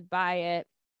affected by it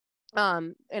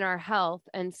in our health.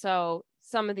 And so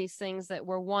some of these things that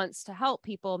were once to help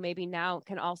people maybe now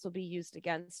can also be used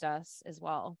against us as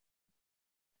well.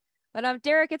 But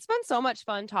Derek, it's been so much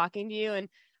fun talking to you, and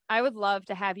I would love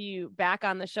to have you back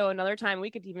on the show another time.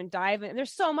 We could even dive in.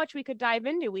 There's so much we could dive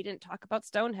into. We didn't talk about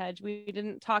Stonehenge.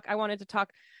 I wanted to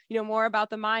talk, more about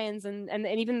the Mayans and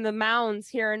even the mounds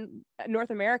here in North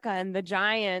America and the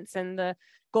giants and the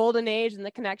golden age and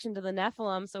the connection to the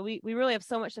Nephilim. So we really have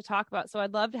so much to talk about. So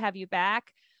I'd love to have you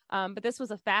back. But this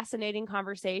was a fascinating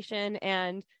conversation,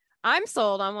 and I'm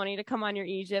sold on wanting to come on your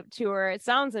Egypt tour. It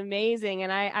sounds amazing.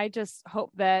 And I just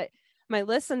hope that my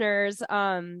listeners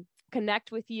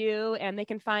connect with you, and they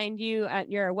can find you at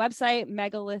your website,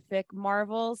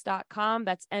 megalithic-marvels.com.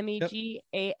 That's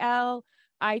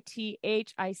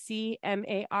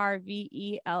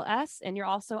MEGALITHICMARVELS. And you're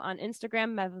also on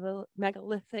Instagram,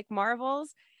 Megalithic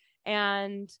Marvels.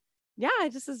 And yeah,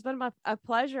 it just has been a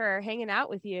pleasure hanging out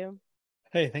with you.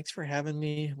 Hey, thanks for having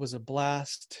me. It was a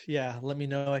blast. Yeah, let me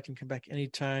know. I can come back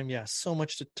anytime. Yeah, so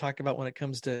much to talk about when it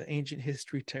comes to ancient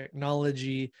history,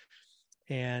 technology,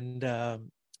 and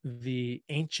the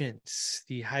ancients,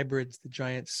 the hybrids, the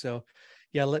giants. So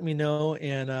yeah, let me know,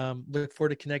 and look forward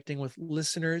to connecting with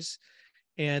listeners.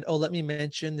 And let me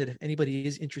mention that if anybody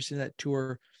is interested in that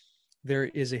tour, there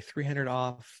is a $300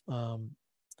 off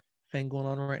thing going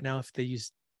on right now. If they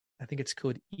use, I think it's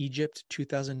code Egypt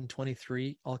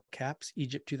 2023, all caps,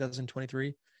 Egypt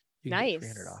 2023. You can get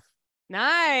 $300 off.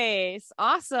 Nice.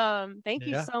 Awesome. Thank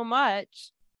you so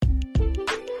much.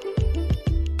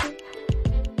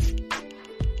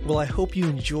 Well, I hope you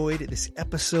enjoyed this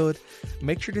episode.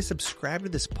 Make sure to subscribe to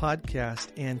this podcast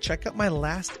and check out my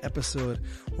last episode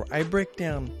where I break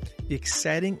down the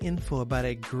exciting info about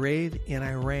a grave in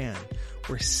Iran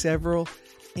where several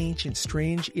ancient,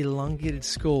 strange, elongated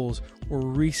skulls were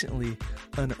recently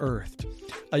unearthed.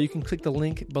 You can click the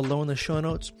link below in the show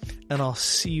notes, and I'll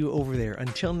see you over there.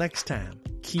 Until next time,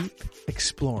 keep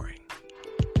exploring.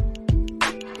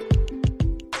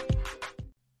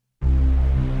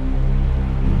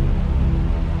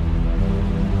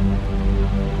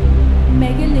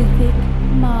 Megalithic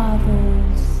Marvel.